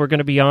course, we're going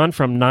to be on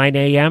from 9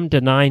 a.m. to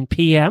 9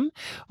 p.m.,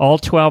 all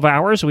 12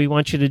 hours. We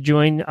want you to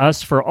join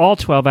us for all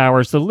 12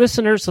 hours. The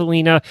listeners,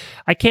 Helena,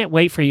 I can't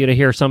wait for you to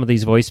hear some of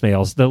these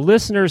voicemails. The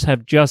listeners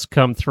have just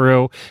come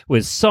through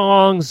with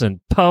songs and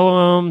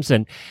poems,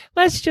 and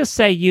let's just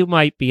say you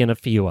might be in a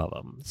few of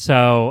them.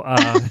 So,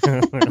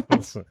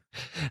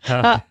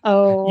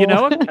 you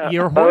know,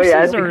 your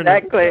horses are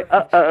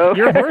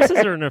your horses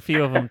are in a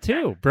few of them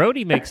too.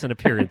 Brody makes an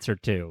appearance or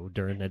two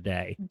during the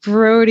day.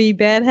 Brody,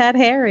 Bedhead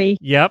Harry.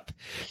 Yep.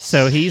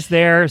 So he's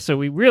there. So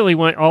we really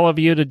want all of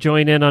you to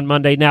join in on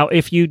Monday. Now,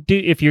 if you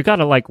got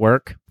to like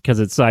work, because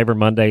it's Cyber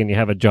Monday and you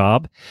have a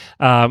job,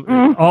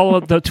 all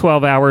of the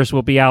 12 hours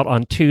will be out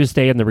on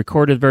Tuesday in the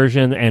recorded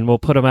version, and we'll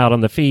put them out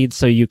on the feed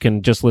so you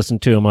can just listen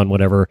to them on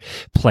whatever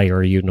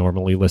player you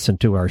normally listen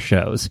to our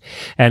shows,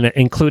 and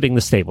including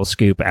the Stable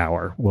Scoop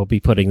Hour. We'll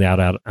be putting that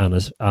out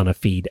on a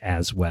feed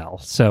as well.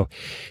 So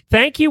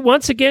thank you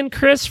once again,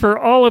 Chris, for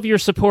all of your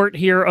support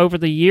here over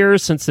the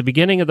years since the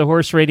beginning of the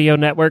Horse Radio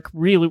Network.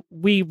 Really,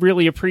 we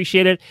really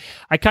appreciate it.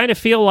 I kind of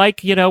feel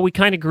like, we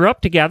kind of grew up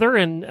together,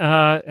 and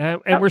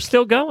we're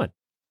still going.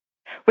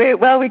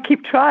 We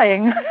keep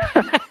trying.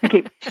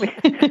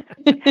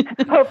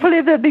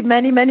 Hopefully there'll be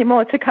many, many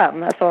more to come.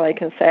 That's all I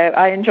can say.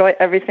 I enjoy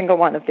every single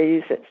one of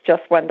these. It's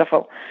just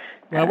wonderful.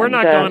 Well, we're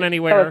not going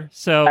anywhere.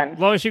 So as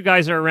long as you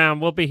guys are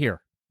around, we'll be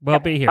here. We'll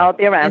be here. I'll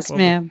be around. Yes,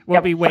 ma'am.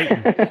 We'll be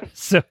waiting.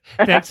 So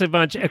thanks a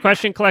bunch.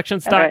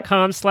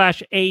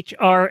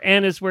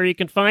 EquestrianCollections.com/HRN is where you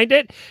can find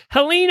it.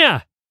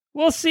 Helena,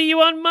 we'll see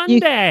you on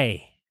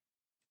Monday.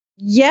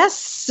 Yes,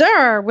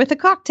 sir. With a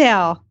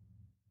cocktail.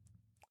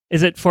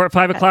 Is it 5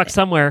 o'clock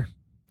somewhere?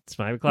 It's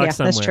 5 o'clock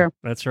somewhere. That's true.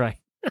 That's right.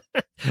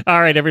 All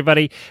right,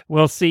 everybody.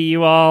 We'll see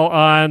you all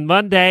on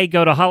Monday.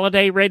 Go to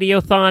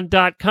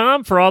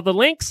holidayradiothon.com for all the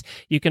links.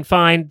 You can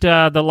find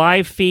the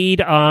live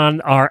feed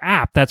on our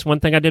app. That's one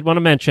thing I did want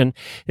to mention.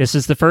 This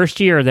is the first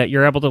year that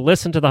you're able to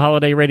listen to the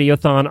Holiday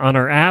Radiothon on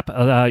our app.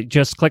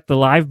 Just click the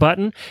live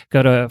button.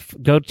 Go to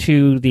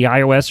the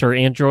iOS or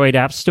Android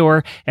App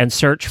Store and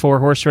search for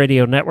Horse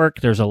Radio Network.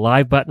 There's a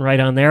live button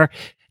right on there.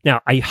 Now,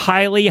 I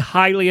highly,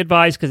 highly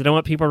advise, because I don't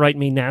want people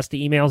writing me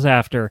nasty emails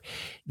after,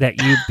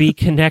 that you be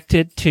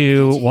connected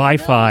to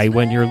Wi-Fi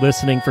when you're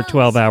listening for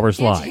 12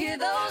 hours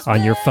live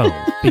on your phone,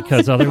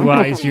 because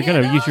otherwise you're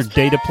going to use your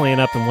data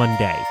plan up in one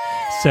day.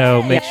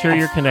 So make sure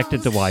you're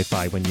connected to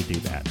Wi-Fi when you do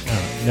that.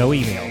 No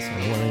emails. I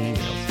don't want any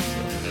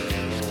emails.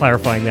 So just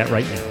clarifying that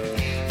right now.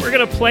 We're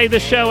going to play the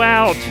show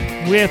out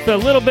with a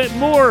little bit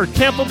more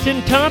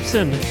Templeton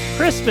Thompson.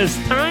 Christmas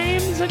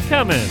time's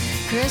a-coming.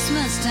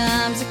 Christmas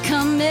time's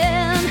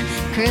a-comin',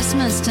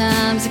 Christmas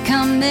time's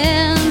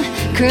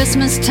a-comin',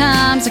 Christmas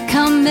time's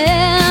a-comin',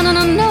 and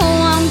I know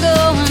I'm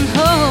going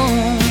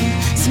home.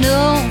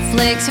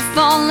 Snowflakes are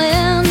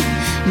falling,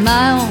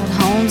 my old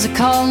home's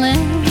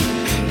a-calling,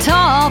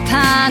 tall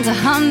pines are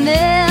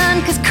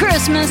humming, 'cause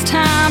Christmas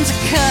time's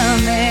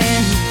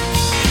a-comin'.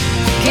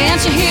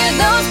 Can't you hear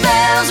those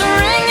bells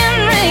ringing,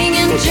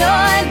 ringing?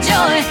 Joy,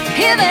 joy,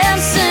 hear them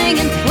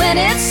singing. When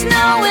it's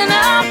snowing,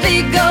 I'll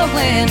be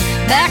going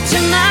back to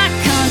my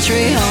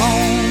country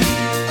home.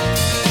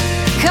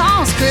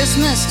 'Cause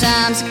Christmas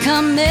time's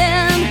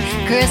a-comin',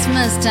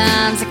 Christmas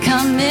time's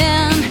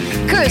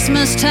a-comin',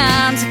 Christmas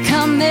time's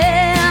a-comin',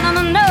 and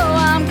I know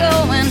I'm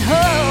going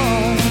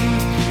home.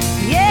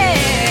 Yeah.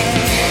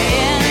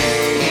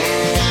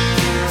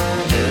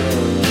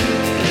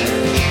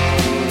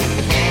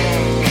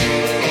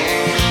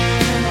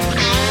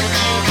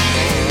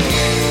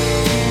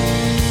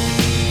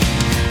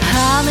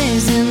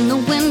 Holly's in the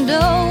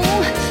window,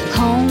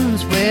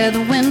 home's where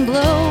the wind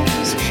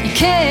blows. You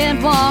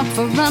can't walk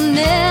for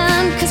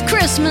running, 'cause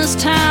Christmas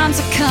time's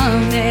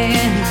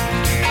a-comin'.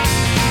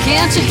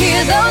 Can't you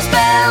hear those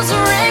bells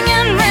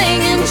ringing,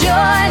 ringing?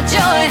 Joy,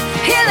 joy,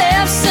 hear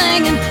them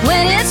singing.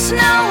 When it's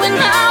snowing,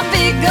 I'll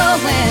be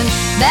going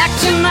back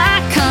to my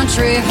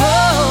country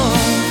home.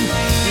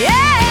 Yeah.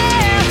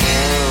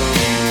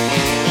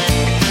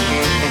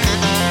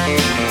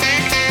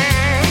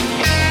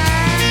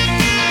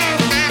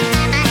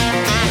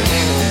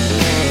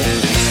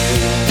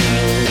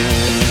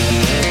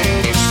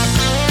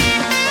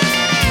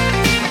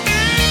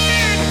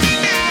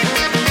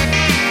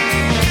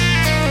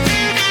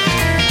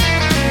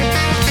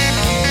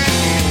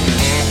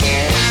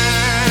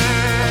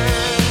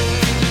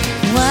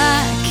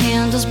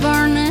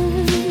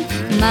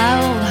 My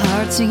old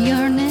heart's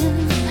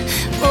a-yearning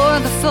for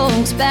the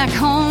folks back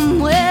home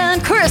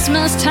when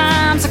Christmas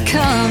time's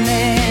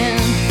a-comin'.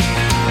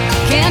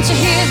 Can't you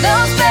hear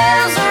those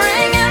bells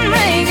ringing,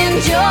 ringing?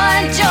 Joy,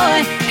 joy,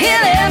 hear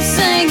them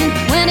singing.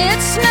 When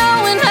it's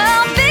snowing,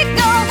 I'll be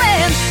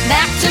going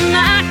back to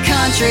my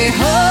country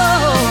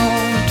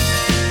home.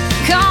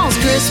 'Cause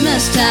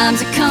Christmas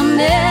time's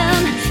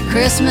a-comin',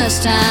 Christmas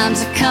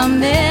time's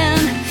a-comin',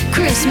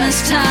 Christmas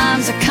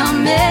time's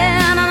a-comin',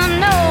 and I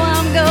know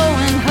I'm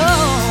going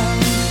home.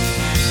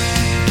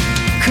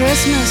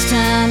 Christmas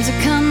time's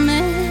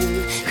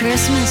a-comin',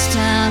 Christmas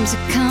time's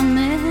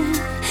a-comin',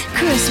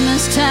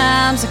 Christmas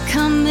time's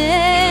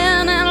a-comin'.